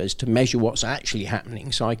data loggers to measure what's actually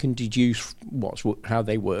happening, so I can deduce how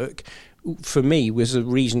they work, for me was a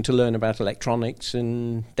reason to learn about electronics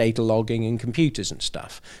and data logging and computers and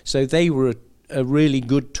stuff. So they were a really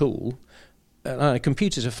good tool. A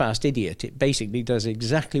computer's a fast idiot. It basically does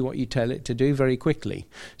exactly what you tell it to do very quickly.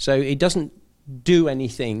 So it doesn't do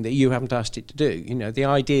anything that you haven't asked it to do. You know, the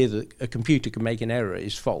idea that a computer can make an error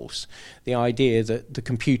is false. The idea that the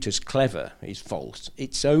computer's clever is false.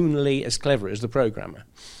 It's only as clever as the programmer.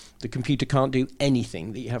 The computer can't do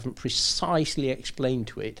anything that you haven't precisely explained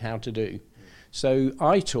to it how to do. So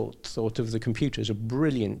I thought of the computer as a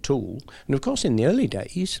brilliant tool. And of course, in the early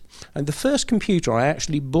days, and the first computer I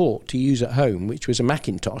actually bought to use at home, which was a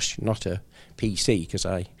Macintosh, not a PC, because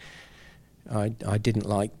I didn't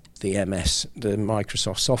like the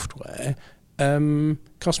Microsoft software,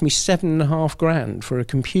 cost me $7,500 for a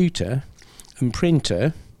computer and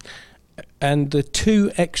printer. And the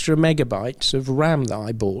 2 extra megabytes of RAM that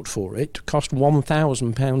I bought for it cost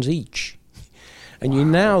 £1,000 each. And you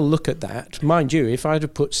now look at that, mind you, if I'd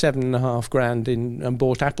have put $7,500 in and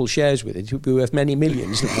bought Apple shares with it, it would be worth many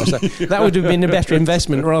millions now. So that would have been a better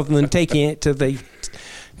investment rather than taking it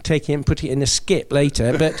and putting it in a skip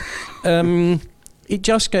later. But it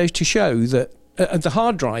just goes to show that the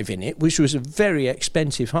hard drive in it, which was a very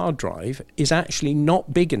expensive hard drive, is actually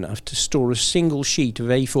not big enough to store a single sheet of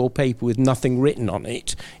A4 paper with nothing written on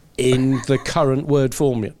it in the current Word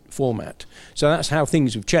format. So that's how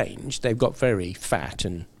things have changed. They've got very fat,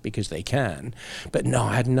 and because they can. But no,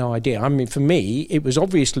 I had no idea. I mean, for me, it was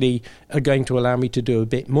obviously going to allow me to do a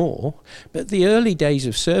bit more. But the early days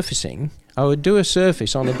of surfacing, I would do a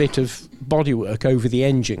surface on a bit of bodywork over the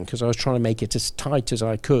engine because I was trying to make it as tight as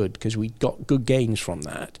I could because we got good gains from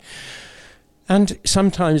that. And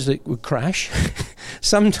sometimes it would crash.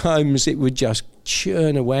 Sometimes it would just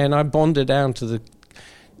churn away, and I'd wander down to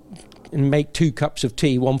and make 2 cups of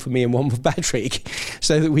tea, one for me and one for Patrick,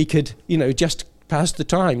 so that we could, just pass the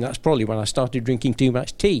time. That's probably when I started drinking too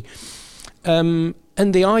much tea. And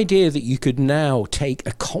the idea that you could now take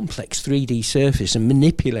a complex 3D surface and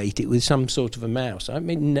manipulate it with some sort of a mouse, I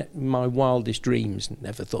mean, my wildest dreams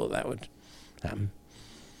never thought that would happen.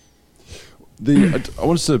 I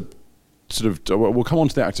wanted to we'll come on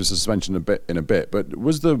to the active suspension in a bit, but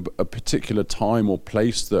was there a particular time or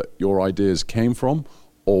place that your ideas came from?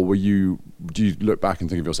 Or do you look back and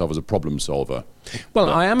think of yourself as a problem solver? Well,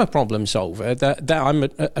 I am a problem solver. That I'm a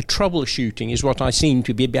troubleshooting is what I seem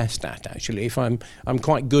to be best at, actually. If I'm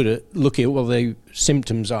quite good at looking at what the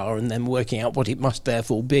symptoms are and then working out what it must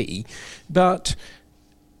therefore be. But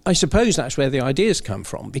I suppose that's where the ideas come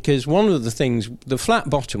from, because one of the things, the flat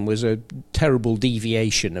bottom was a terrible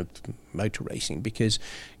deviation of motor racing, because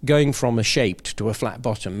going from a shaped to a flat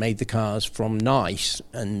bottom made the cars from nice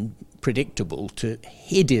and predictable to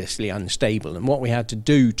hideously unstable, and what we had to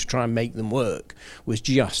do to try and make them work was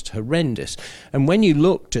just horrendous. And when you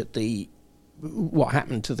looked at what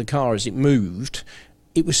happened to the car as it moved,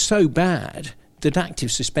 it was so bad that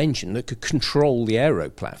active suspension that could control the aero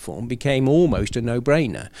platform became almost a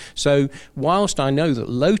no-brainer. So whilst I know that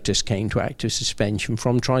Lotus came to active suspension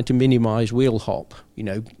from trying to minimise wheel hop,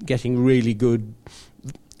 getting really good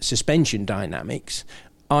suspension dynamics,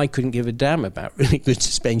 I couldn't give a damn about really good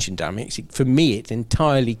suspension dynamics. For me, it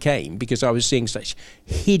entirely came because I was seeing such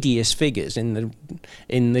hideous figures in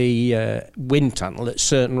the wind tunnel at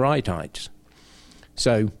certain ride heights.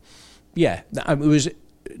 So, yeah, it was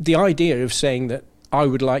the idea of saying that I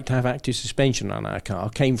would like to have active suspension on our car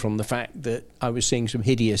came from the fact that I was seeing some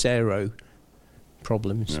hideous aero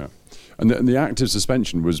problems. Yeah. And the active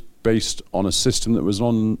suspension was based on a system that was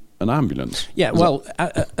on an ambulance. Yeah,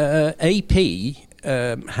 AP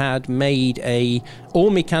had made a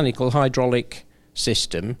all-mechanical hydraulic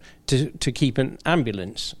system to keep an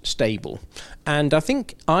ambulance stable. And I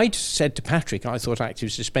think I'd said to Patrick I thought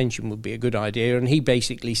active suspension would be a good idea, and he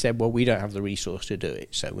basically said, well, we don't have the resource to do it,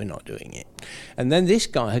 so we're not doing it. And then this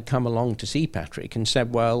guy had come along to see Patrick and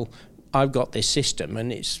said, well, I've got this system,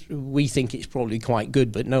 and we think it's probably quite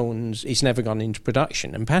good, but it's never gone into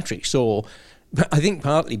production. And Patrick saw, I think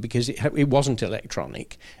partly because it wasn't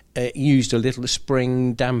electronic, it used a little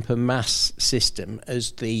spring damper mass system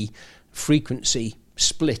as the frequency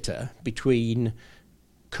splitter between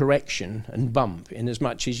correction and bump, in as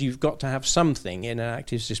much as you've got to have something in an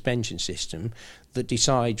active suspension system that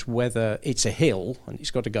decides whether it's a hill and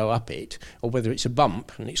it's got to go up it, or whether it's a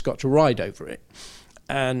bump and it's got to ride over it.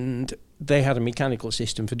 And they had a mechanical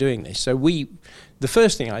system for doing this. So the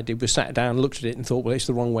first thing I did was sat down, looked at it and thought, well, it's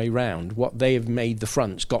the wrong way round. What they have made the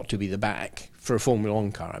front's got to be the back, for a Formula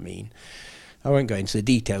 1 car, I mean. I won't go into the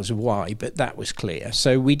details of why, but that was clear.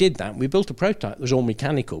 So we did that. We built a prototype that was all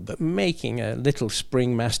mechanical, but making a little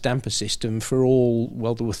spring mass damper system for all,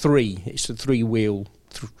 well, there were three. It's a three-wheel,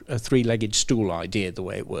 a three-legged stool idea, the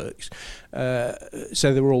way it works.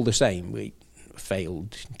 So they were all the same. We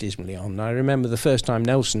failed dismally on. I remember the first time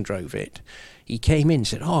Nelson drove it, he came in and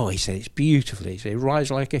said, he said, it's beautiful. He said, it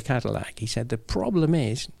rides like a Cadillac. He said, the problem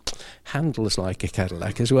is, handles like a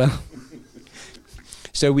Cadillac as well.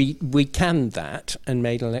 So we canned that and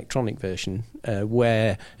made an electronic version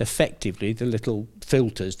where effectively the little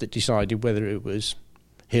filters that decided whether it was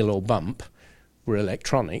hill or bump were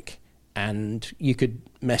electronic, and you could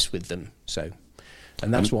mess with them.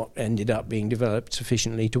 And that's what ended up being developed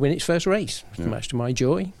sufficiently to win its first race, much to my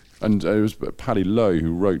joy. And it was Paddy Lowe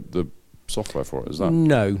who wrote the software for it, is that?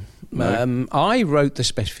 No. I wrote the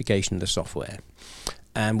specification of the software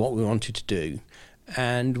and what we wanted to do.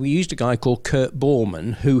 And we used a guy called Kurt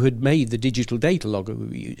Borman, who had made the digital data logger we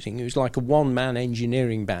were using. It was like a one-man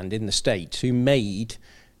engineering band in the States who made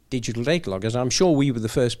digital data loggers. I'm sure we were the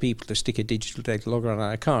first people to stick a digital data logger on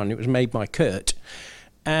our car, and it was made by Kurt.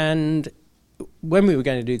 And when we were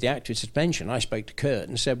going to do the active suspension, I spoke to Kurt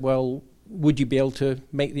and said, well, would you be able to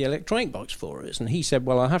make the electronic box for us? And he said,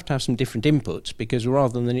 well, I'll have to have some different inputs, because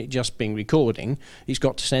rather than it just being recording, he's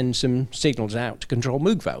got to send some signals out to control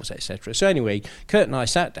Moog valves, etc. So anyway, Kurt and I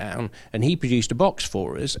sat down, and he produced a box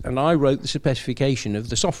for us, and I wrote the specification of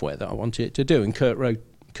the software that I wanted it to do, and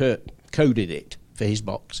Kurt coded it for his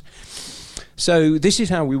box. So this is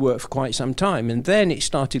how we worked for quite some time, and then it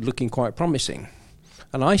started looking quite promising.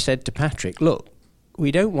 And I said to Patrick, look, we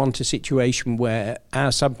don't want a situation where our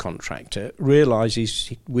subcontractor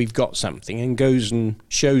realises we've got something and goes and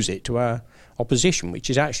shows it to our opposition, which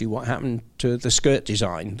is actually what happened to the skirt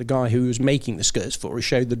design. The guy who was making the skirts for us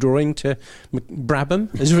showed the drawing to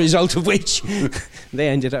Brabham, as a result of which they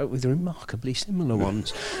ended up with remarkably similar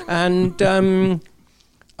ones. And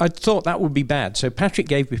I thought that would be bad. So Patrick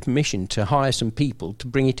gave me permission to hire some people to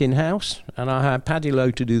bring it in-house. And I hired Paddy Lowe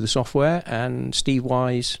to do the software and Steve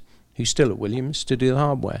Wise, who's still at Williams, to do the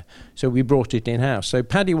hardware. So we brought it in-house. So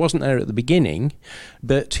Paddy wasn't there at the beginning,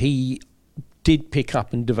 but he did pick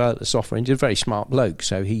up and develop the software, and he's a very smart bloke,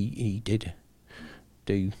 so he did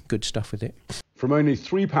do good stuff with it. From only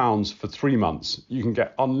 £3 for 3 months, you can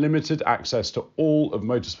get unlimited access to all of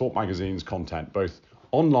Motorsport Magazine's content, both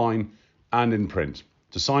online and in print.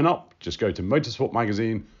 To sign up, just go to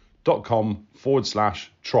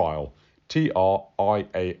motorsportmagazine.com/trial,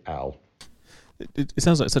 TRIAL. It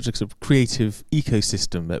sounds like such a sort of creative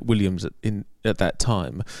ecosystem at Williams at that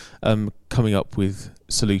time, coming up with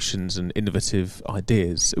solutions and innovative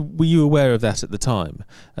ideas. Were you aware of that at the time?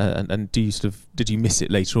 And did you miss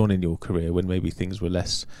it later on in your career when maybe things were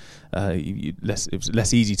it was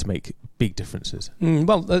less easy to make big differences?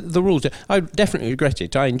 Well, the rules, I definitely regret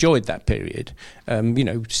it. I enjoyed that period.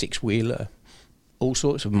 Six-wheeler, all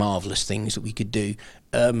sorts of marvellous things that we could do.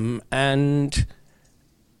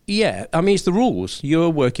 Yeah, I mean, it's the rules. You're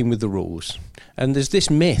working with the rules. And there's this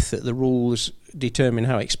myth that the rules determine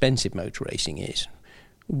how expensive motor racing is.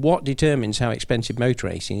 What determines how expensive motor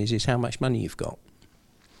racing is how much money you've got.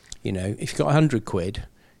 You know, if you've got 100 quid,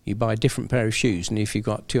 you buy a different pair of shoes than if you've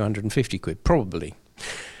got 250 quid, probably.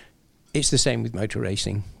 It's the same with motor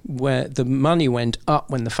racing, where the money went up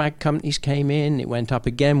when the fag companies came in, it went up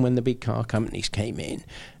again when the big car companies came in.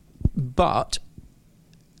 But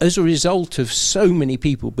as a result of so many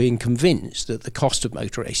people being convinced that the cost of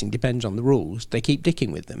motor racing depends on the rules, they keep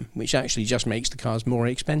dicking with them, which actually just makes the cars more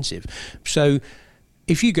expensive. So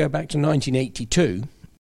if you go back to 1982,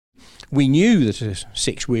 we knew that a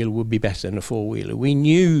six-wheeler would be better than a four-wheeler. We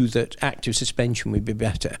knew that active suspension would be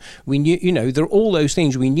better. We knew, there are all those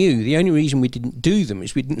things we knew. The only reason we didn't do them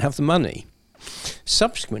is we didn't have the money.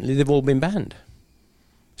 Subsequently, they've all been banned.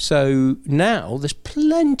 So now there's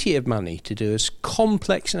plenty of money to do as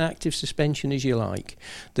complex an active suspension as you like.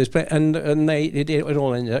 It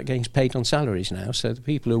all ends up getting paid on salaries now. So the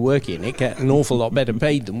people who work in it get an awful lot better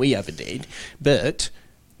paid than we ever did. But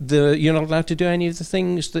you're not allowed to do any of the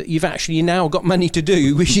things that you've actually now got money to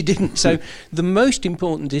do, which you didn't. So the most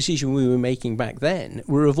important decision we were making back then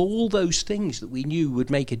were, of all those things that we knew would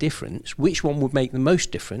make a difference, which one would make the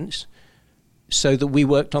most difference, so that we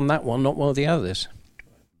worked on that one, not one of the others.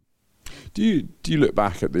 Do you look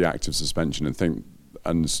back at the active suspension and think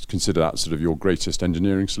and consider that sort of your greatest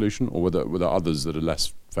engineering solution, or were there others that are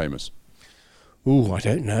less famous? Oh, I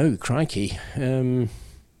don't know. Crikey.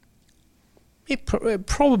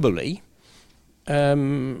 Probably,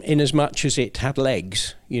 in as much as it had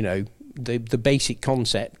legs, the basic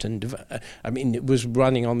concept, and it was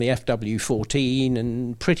running on the FW14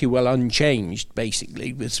 and pretty well unchanged,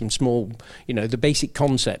 basically, with some small, the basic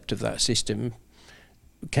concept of that system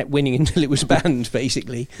kept winning until it was banned,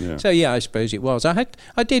 basically. Yeah. So I suppose it was.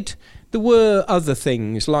 There were other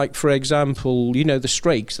things, like, for example, the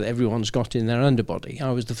strakes that everyone's got in their underbody.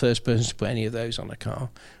 I was the first person to put any of those on a car,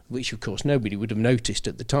 which of course nobody would have noticed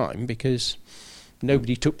at the time because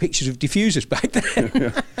nobody took pictures of diffusers back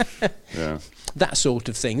then. Yeah. That sort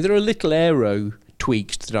of thing. There are little aero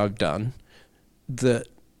tweaks that I've done that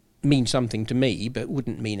mean something to me, but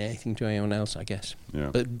wouldn't mean anything to anyone else, I guess.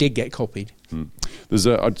 Yeah. But did get copied. There's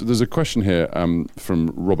a question here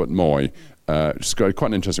from Robert Moy. Just quite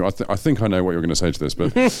an interesting. I think I know what you're going to say to this,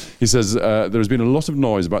 but he says there has been a lot of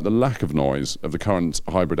noise about the lack of noise of the current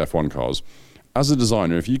hybrid F1 cars. As a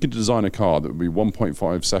designer, if you could design a car that would be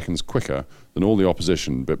 1.5 seconds quicker than all the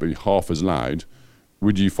opposition, but be half as loud,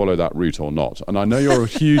 would you follow that route or not? And I know you're a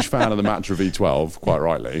huge fan of the Matra V12, quite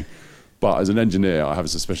rightly. But as an engineer, I have a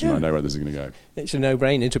suspicion I know where this is going to go. It's a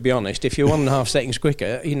no-brainer, to be honest. If you're 1.5 seconds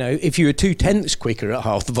quicker, if you were 0.2 quicker at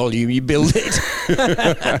half the volume, you build it.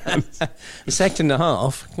 A second and a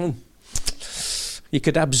half, you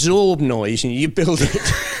could absorb noise and you build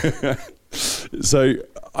it. So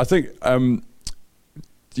I think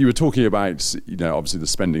you were talking about, obviously the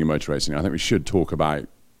spending in motor racing. I think we should talk about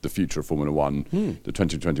the future of Formula One, the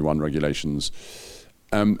 2021 regulations.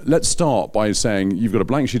 Let's start by saying you've got a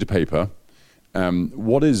blank sheet of paper.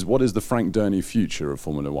 What is the Frank Durney future of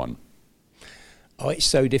Formula One? Oh, it's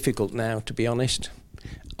so difficult now, to be honest.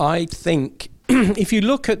 I think if you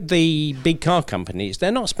look at the big car companies,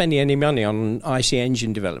 they're not spending any money on IC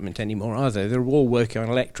engine development anymore, are they? They're all working on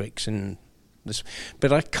electrics and this.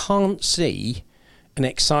 But I can't see an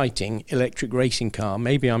exciting electric racing car.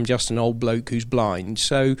 Maybe I'm just an old bloke who's blind.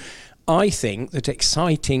 So I think that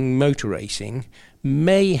exciting motor racing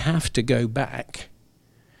may have to go back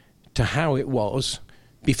to how it was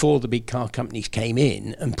before the big car companies came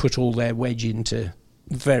in and put all their wedge into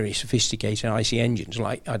very sophisticated IC engines,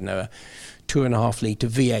 like, I don't know, a 2.5 litre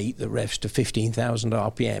V8 that revs to 15,000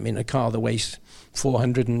 RPM in a car that weighs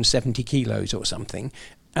 470 kilos or something,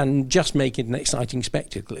 and just make it an exciting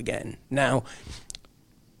spectacle again. Now,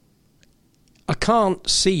 I can't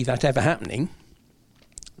see that ever happening.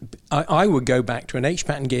 I would go back to an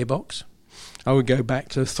H-pattern gearbox. I would go back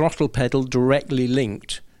to a throttle pedal directly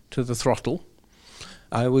linked to the throttle.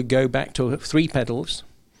 I would go back to 3 pedals,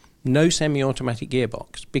 no semi-automatic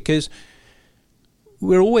gearbox, because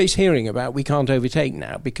we're always hearing about we can't overtake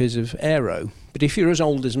now because of aero. But if you're as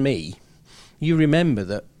old as me, you remember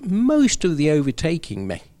that most of the overtaking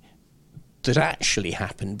that actually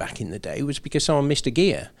happened back in the day was because someone missed a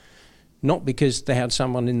gear, not because they had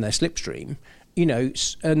someone in their slipstream.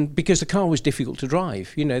 And because the car was difficult to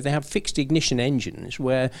drive. They have fixed ignition engines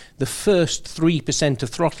where the first 3% of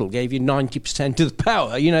throttle gave you 90% of the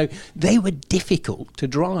power. They were difficult to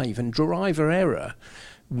drive, and driver error,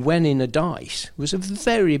 when in a dice, was a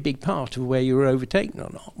very big part of where you were overtaken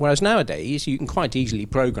or not. Whereas nowadays, you can quite easily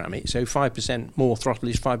program it, so 5% more throttle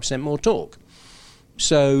is 5% more torque.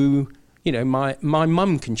 So, my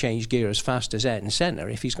mum can change gear as fast as Ayrton Senna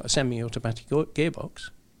if he's got a semi-automatic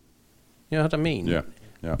gearbox. You know what I mean? Yeah.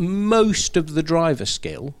 Most of the driver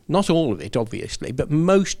skill, not all of it obviously, but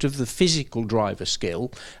most of the physical driver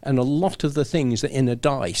skill and a lot of the things that in a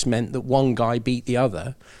dice meant that one guy beat the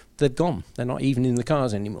other, they've gone. They're not even in the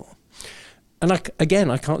cars anymore. And I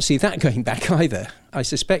can't see that going back either. I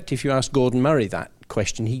suspect if you ask Gordon Murray that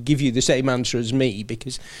question, he'd give you the same answer as me,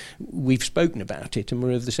 because we've spoken about it and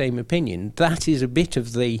we're of the same opinion. That is a bit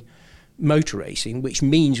of the motor racing, which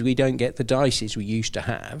means we don't get the dices we used to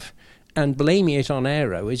have. And blaming it on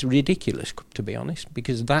aero is ridiculous, to be honest,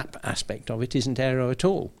 because that aspect of it isn't aero at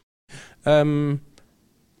all. I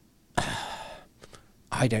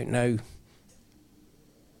don't know.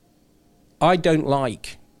 I don't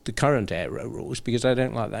like the current aero rules because I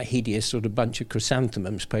don't like that hideous sort of bunch of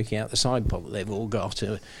chrysanthemums poking out the side pod that they've all got,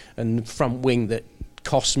 and front wing that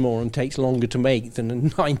costs more and takes longer to make than a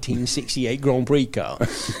 1968 Grand Prix car.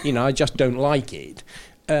 I just don't like it.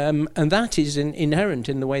 And that is inherent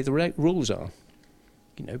in the way the rules are.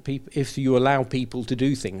 You know, if you allow people to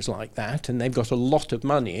do things like that and they've got a lot of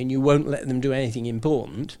money and you won't let them do anything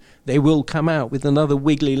important, they will come out with another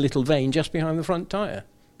wiggly little vein just behind the front tyre.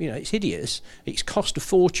 You know, it's hideous. It's cost a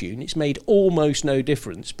fortune. It's made almost no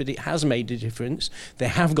difference, but it has made a difference. They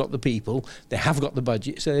have got the people. They have got the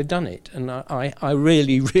budget, so they've done it. And I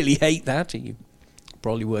really, really hate that. You're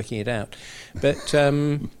probably working it out. But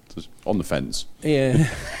on the fence. Yeah,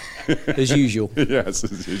 as usual. Yes,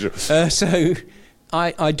 as usual. So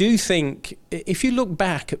I do think, if you look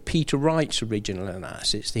back at Peter Wright's original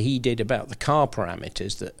analysis that he did about the car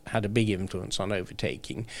parameters that had a big influence on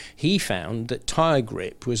overtaking, he found that tyre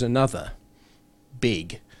grip was another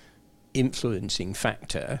big influencing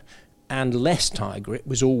factor, and less tyre grip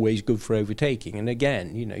was always good for overtaking. And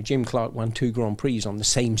again, you know, Jim Clark won 2 Grand Prix on the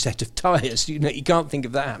same set of tyres. You know, you can't think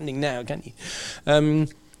of that happening now, can you?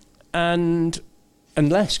 And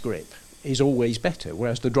less grip is always better,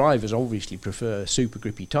 whereas the drivers obviously prefer super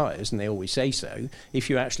grippy tyres, and they always say so.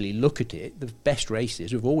 If you actually look at it, the best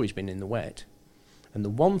races have always been in the wet. And the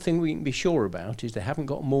one thing we can be sure about is they haven't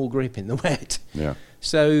got more grip in the wet. Yeah.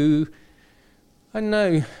 So, I don't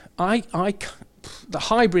know. The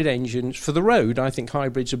hybrid engines, for the road, I think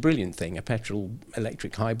hybrid's a brilliant thing, a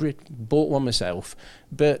petrol-electric hybrid. Bought one myself.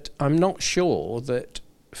 But I'm not sure that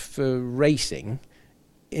for racing,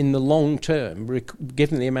 in the long term,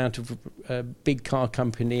 given the amount of big car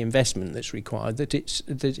company investment that's required, that it's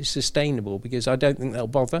sustainable, because I don't think they'll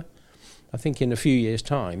bother. I think in a few years'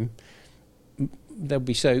 time, they'll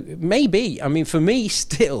be so... Maybe. I mean, for me,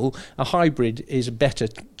 still, a hybrid is a better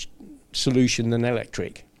solution than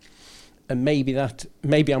electric. And maybe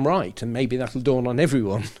I'm right, and maybe that'll dawn on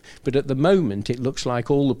everyone. But at the moment, it looks like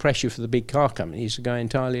all the pressure for the big car companies to go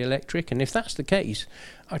entirely electric. And if that's the case,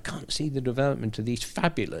 I can't see the development of these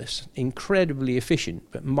fabulous, incredibly efficient,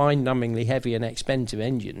 but mind-numbingly heavy and expensive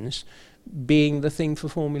engines being the thing for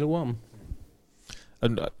Formula One.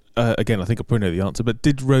 And again, I think I probably know the answer, but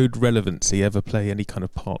did road relevancy ever play any kind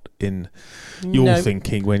of part in your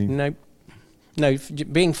thinking when... No,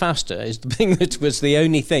 being faster is the thing that was the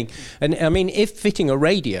only thing. And I mean, if fitting a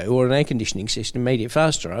radio or an air conditioning system made it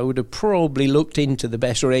faster, I would have probably looked into the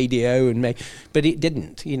best radio, but it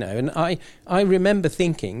didn't, you know. And I remember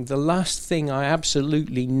thinking the last thing I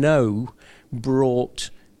absolutely know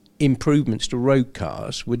brought improvements to road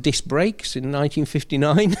cars were disc brakes in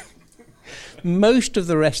 1959. Most of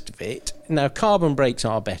the rest of it, now carbon brakes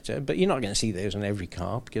are better, but you're not going to see those on every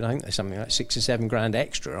car, because I think there's something like 6 or 7 grand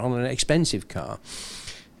extra on an expensive car.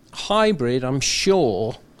 Hybrid, I'm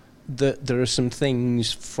sure that there are some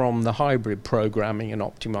things from the hybrid programming and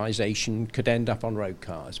optimization could end up on road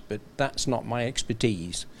cars, but that's not my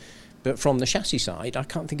expertise. But from the chassis side, I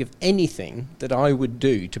can't think of anything that I would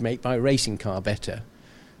do to make my racing car better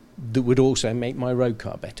that would also make my road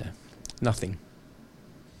car better. Nothing.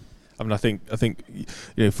 I mean, I think you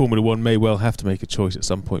know, Formula One may well have to make a choice at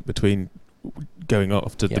some point between going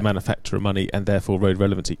after the manufacturer money and therefore road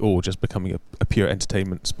relevancy, or just becoming a pure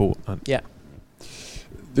entertainment sport. Yeah.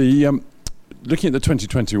 The looking at the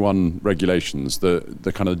 2021 regulations,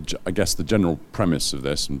 the kind of, I guess, the general premise of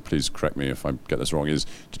this, and please correct me if I get this wrong, is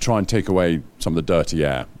to try and take away some of the dirty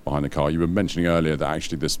air behind the car. You were mentioning earlier that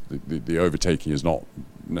actually the overtaking is not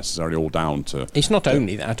necessarily all down to... It's not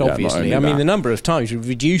only that, obviously. I mean, the number of times we've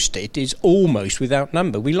reduced it is almost without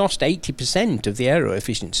number. We lost 80% of the aero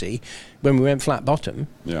efficiency when we went flat bottom.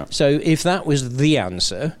 Yeah. So if that was the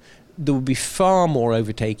answer, there would be far more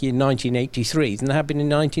overtaking in 1983 than there had been in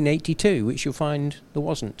 1982, which you'll find there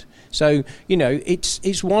wasn't. So, you know,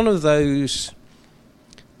 it's one of those...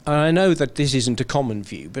 I know that this isn't a common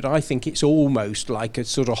view, but I think it's almost like a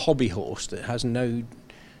sort of hobby horse that has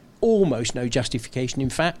almost no justification in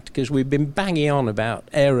fact, because we've been banging on about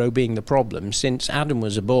aero being the problem since Adam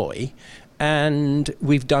was a boy, and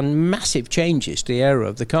we've done massive changes to the aero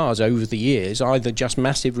of the cars over the years, either just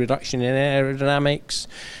massive reduction in aerodynamics,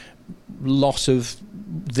 loss of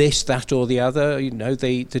this, that or the other. You know,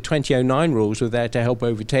 the 2009 rules were there to help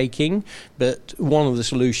overtaking, but one of the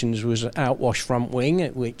solutions was outwash front wing,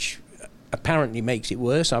 which apparently makes it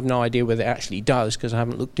worse. I've no idea whether it actually does, because I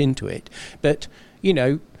haven't looked into it. But, you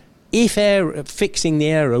know, if fixing the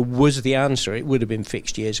aero was the answer, it would have been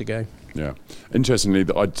fixed years ago. Yeah. Interestingly,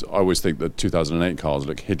 I always think that 2008 cars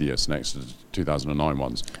look hideous next to the 2009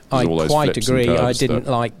 ones. I quite agree. I didn't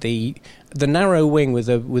like the narrow wing with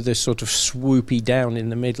a sort of swoopy down in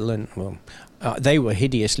the middle, and they were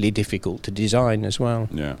hideously difficult to design as well.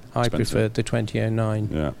 Yeah. I preferred the 2009.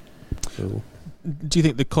 Yeah. Cool. Do you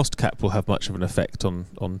think the cost cap will have much of an effect on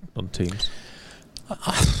teams?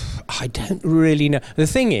 I don't really know. The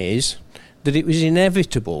thing is, that it was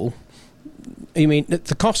inevitable. I mean,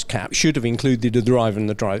 the cost cap should have included the driver and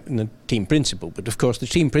the team principal, but of course the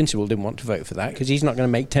team principal didn't want to vote for that because he's not going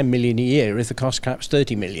to make 10 million a year if the cost cap's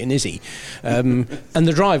 30 million, is he? And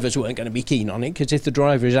the drivers weren't going to be keen on it because if the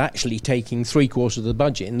driver is actually taking 3/4 of the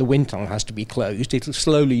budget and the wind tunnel has to be closed, it'll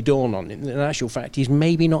slowly dawn on him that in actual fact he's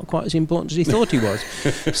maybe not quite as important as he thought he was.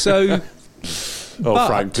 So...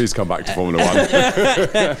 Frank, please come back to Formula One.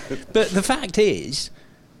 But the fact is,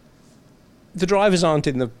 the drivers aren't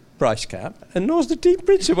in the price cap, and nor's the team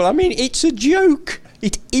principal. I mean, it's a joke.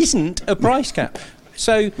 It isn't a price cap.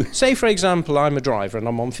 So, say for example, I'm a driver and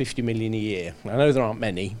I'm on 50 million a year. I know there aren't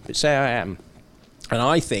many, but say I am. And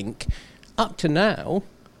I think, up to now,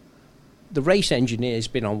 the race engineer's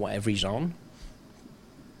been on whatever he's on,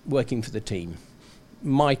 working for the team.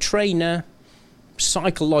 My trainer,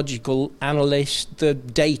 psychological analyst, the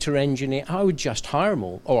data engineer, I would just hire them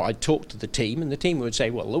all. Or I'd talk to the team and the team would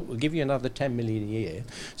say, well, look, we'll give you another 10 million a year.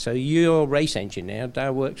 So your race engineer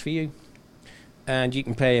now works for you. And you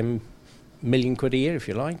can pay him £1 million a year if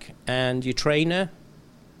you like. And your trainer,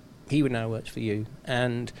 he would now work for you.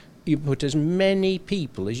 And you put as many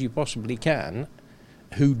people as you possibly can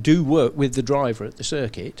who do work with the driver at the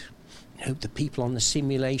circuit. You know, the people on the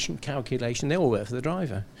simulation, calculation, they all work for the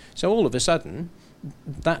driver. So all of a sudden,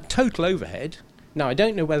 that total overhead, now I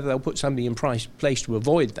don't know whether they'll put somebody in place to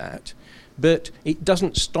avoid that, but it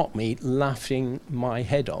doesn't stop me laughing my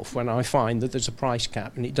head off when I find that there's a price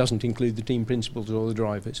cap and it doesn't include the team principals or the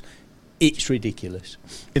drivers. It's ridiculous.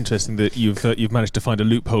 Interesting that you've managed to find a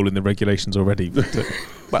loophole in the regulations already. But,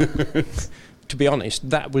 well, to be honest,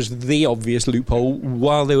 that was the obvious loophole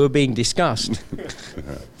while they were being discussed.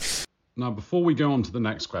 Now, before we go on to the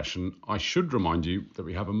next question, I should remind you that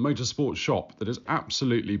we have a motorsport shop that is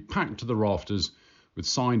absolutely packed to the rafters with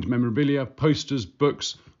signed memorabilia, posters,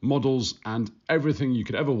 books, models, and everything you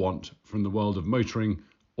could ever want from the world of motoring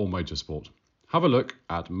or motorsport. Have a look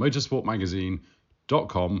at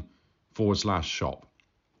motorsportmagazine.com/shop.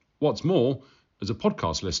 What's more, as a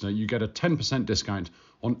podcast listener, you get a 10% discount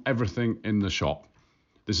on everything in the shop.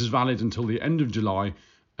 This is valid until the end of July,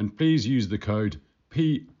 and please use the code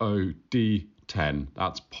POD10.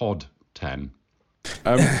 That's POD10.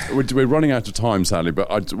 We're running out of time, sadly, but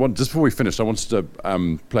just before we finish, I wanted to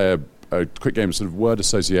play a quick game of sort of word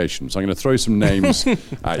association. So I'm going to throw some names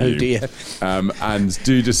at you. Oh dear. And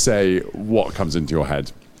do just say what comes into your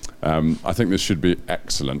head. I think this should be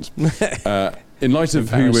excellent. In light of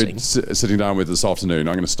who we're sitting down with this afternoon,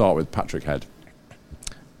 I'm going to start with Patrick Head.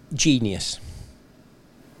 Genius.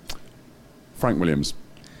 Frank Williams.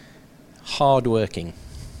 Hard-working.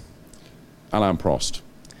 Alain Prost.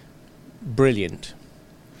 Brilliant.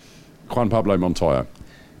 Juan Pablo Montoya.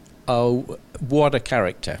 Oh, what a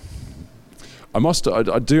character. I do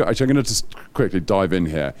actually, I'm going to just quickly dive in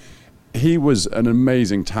here. He was an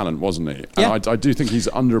amazing talent, wasn't he? Yeah. And I do think he's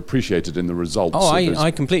underappreciated in the results. Oh,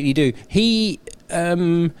 I completely do. He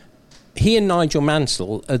and Nigel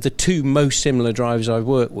Mansell are the two most similar drivers I've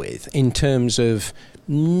worked with in terms of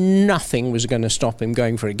nothing was going to stop him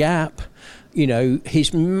going for a gap. You know,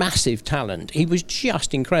 his massive talent. He was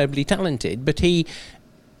just incredibly talented, but he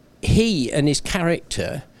and his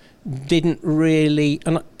character didn't really...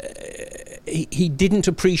 He didn't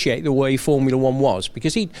appreciate the way Formula One was,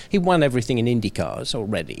 because he won everything in Indy cars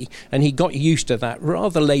already, and he got used to that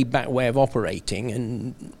rather laid-back way of operating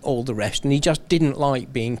and all the rest, and he just didn't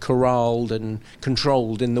like being corralled and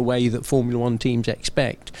controlled in the way that Formula One teams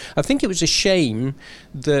expect. I think it was a shame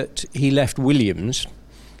that he left Williams,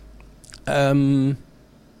 because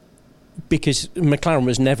McLaren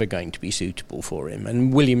was never going to be suitable for him,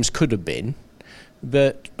 and Williams could have been,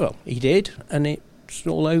 but, well, he did, and it's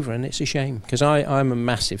all over, and it's a shame, because I'm a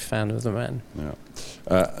massive fan of the man. Yeah.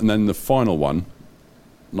 And then the final one,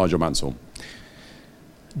 Nigel Mansell.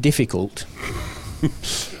 Difficult.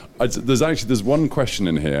 There's one question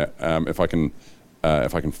in here, if I can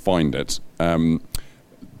find it.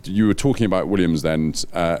 You were talking about Williams then.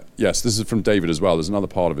 Yes, this is from David as well. There's another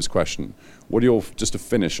part of his question. Just to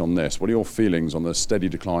finish on this, what are your feelings on the steady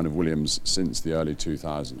decline of Williams since the early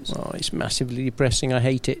 2000s? Oh, it's massively depressing. I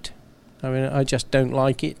hate it. I mean, I just don't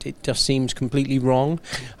like it. It just seems completely wrong.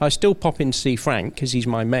 I still pop in to see Frank because he's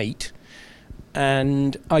my mate.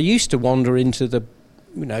 And I used to wander into the,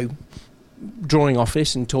 drawing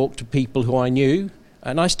office and talk to people who I knew.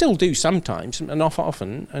 And I still do sometimes, and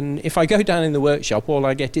often. And if I go down in the workshop, all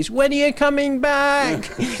I get is, "When are you coming back?"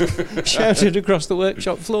 shouted across the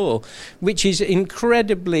workshop floor, which is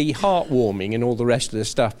incredibly heartwarming and all the rest of the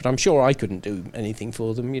stuff. But I'm sure I couldn't do anything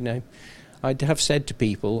for them, I'd have said to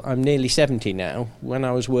people, I'm nearly 70 now. When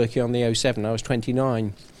I was working on the 07, I was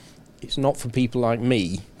 29. It's not for people like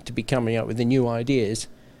me to be coming up with the new ideas.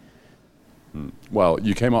 Well,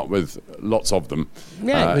 you came up with lots of them.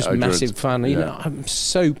 Yeah, it was good. massive fun. You Yeah. know, I'm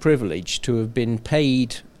so privileged to have been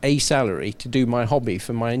paid a salary to do my hobby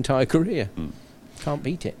for my entire career. Can't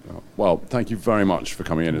beat it. Well, thank you very much for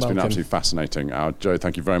coming in. It's been Welcome. absolutely fascinating. Joe,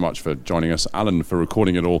 thank you very much for joining us. Alan, for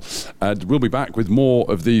recording it all. We'll be back with more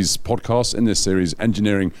of these podcasts in this series,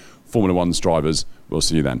 Engineering Formula One's Drivers. We'll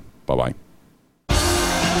see you then. Bye-bye.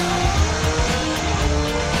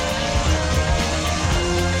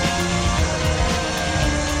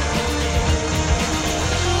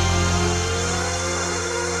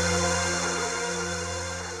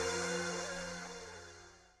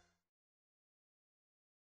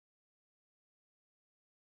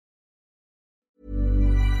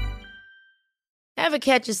 Ever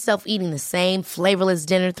catch yourself eating the same flavorless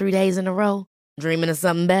dinner 3 days in a row? Dreaming of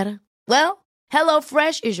something better? Well,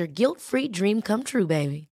 HelloFresh is your guilt-free dream come true,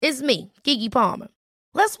 baby. It's me, Keke Palmer.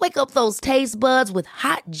 Let's wake up those taste buds with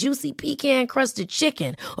hot, juicy pecan-crusted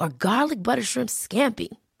chicken or garlic butter shrimp scampi.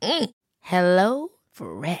 Hello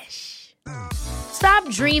Fresh. Stop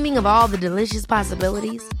dreaming of all the delicious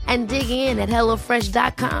possibilities and dig in at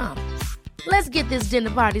HelloFresh.com. Let's get this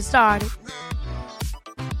dinner party started.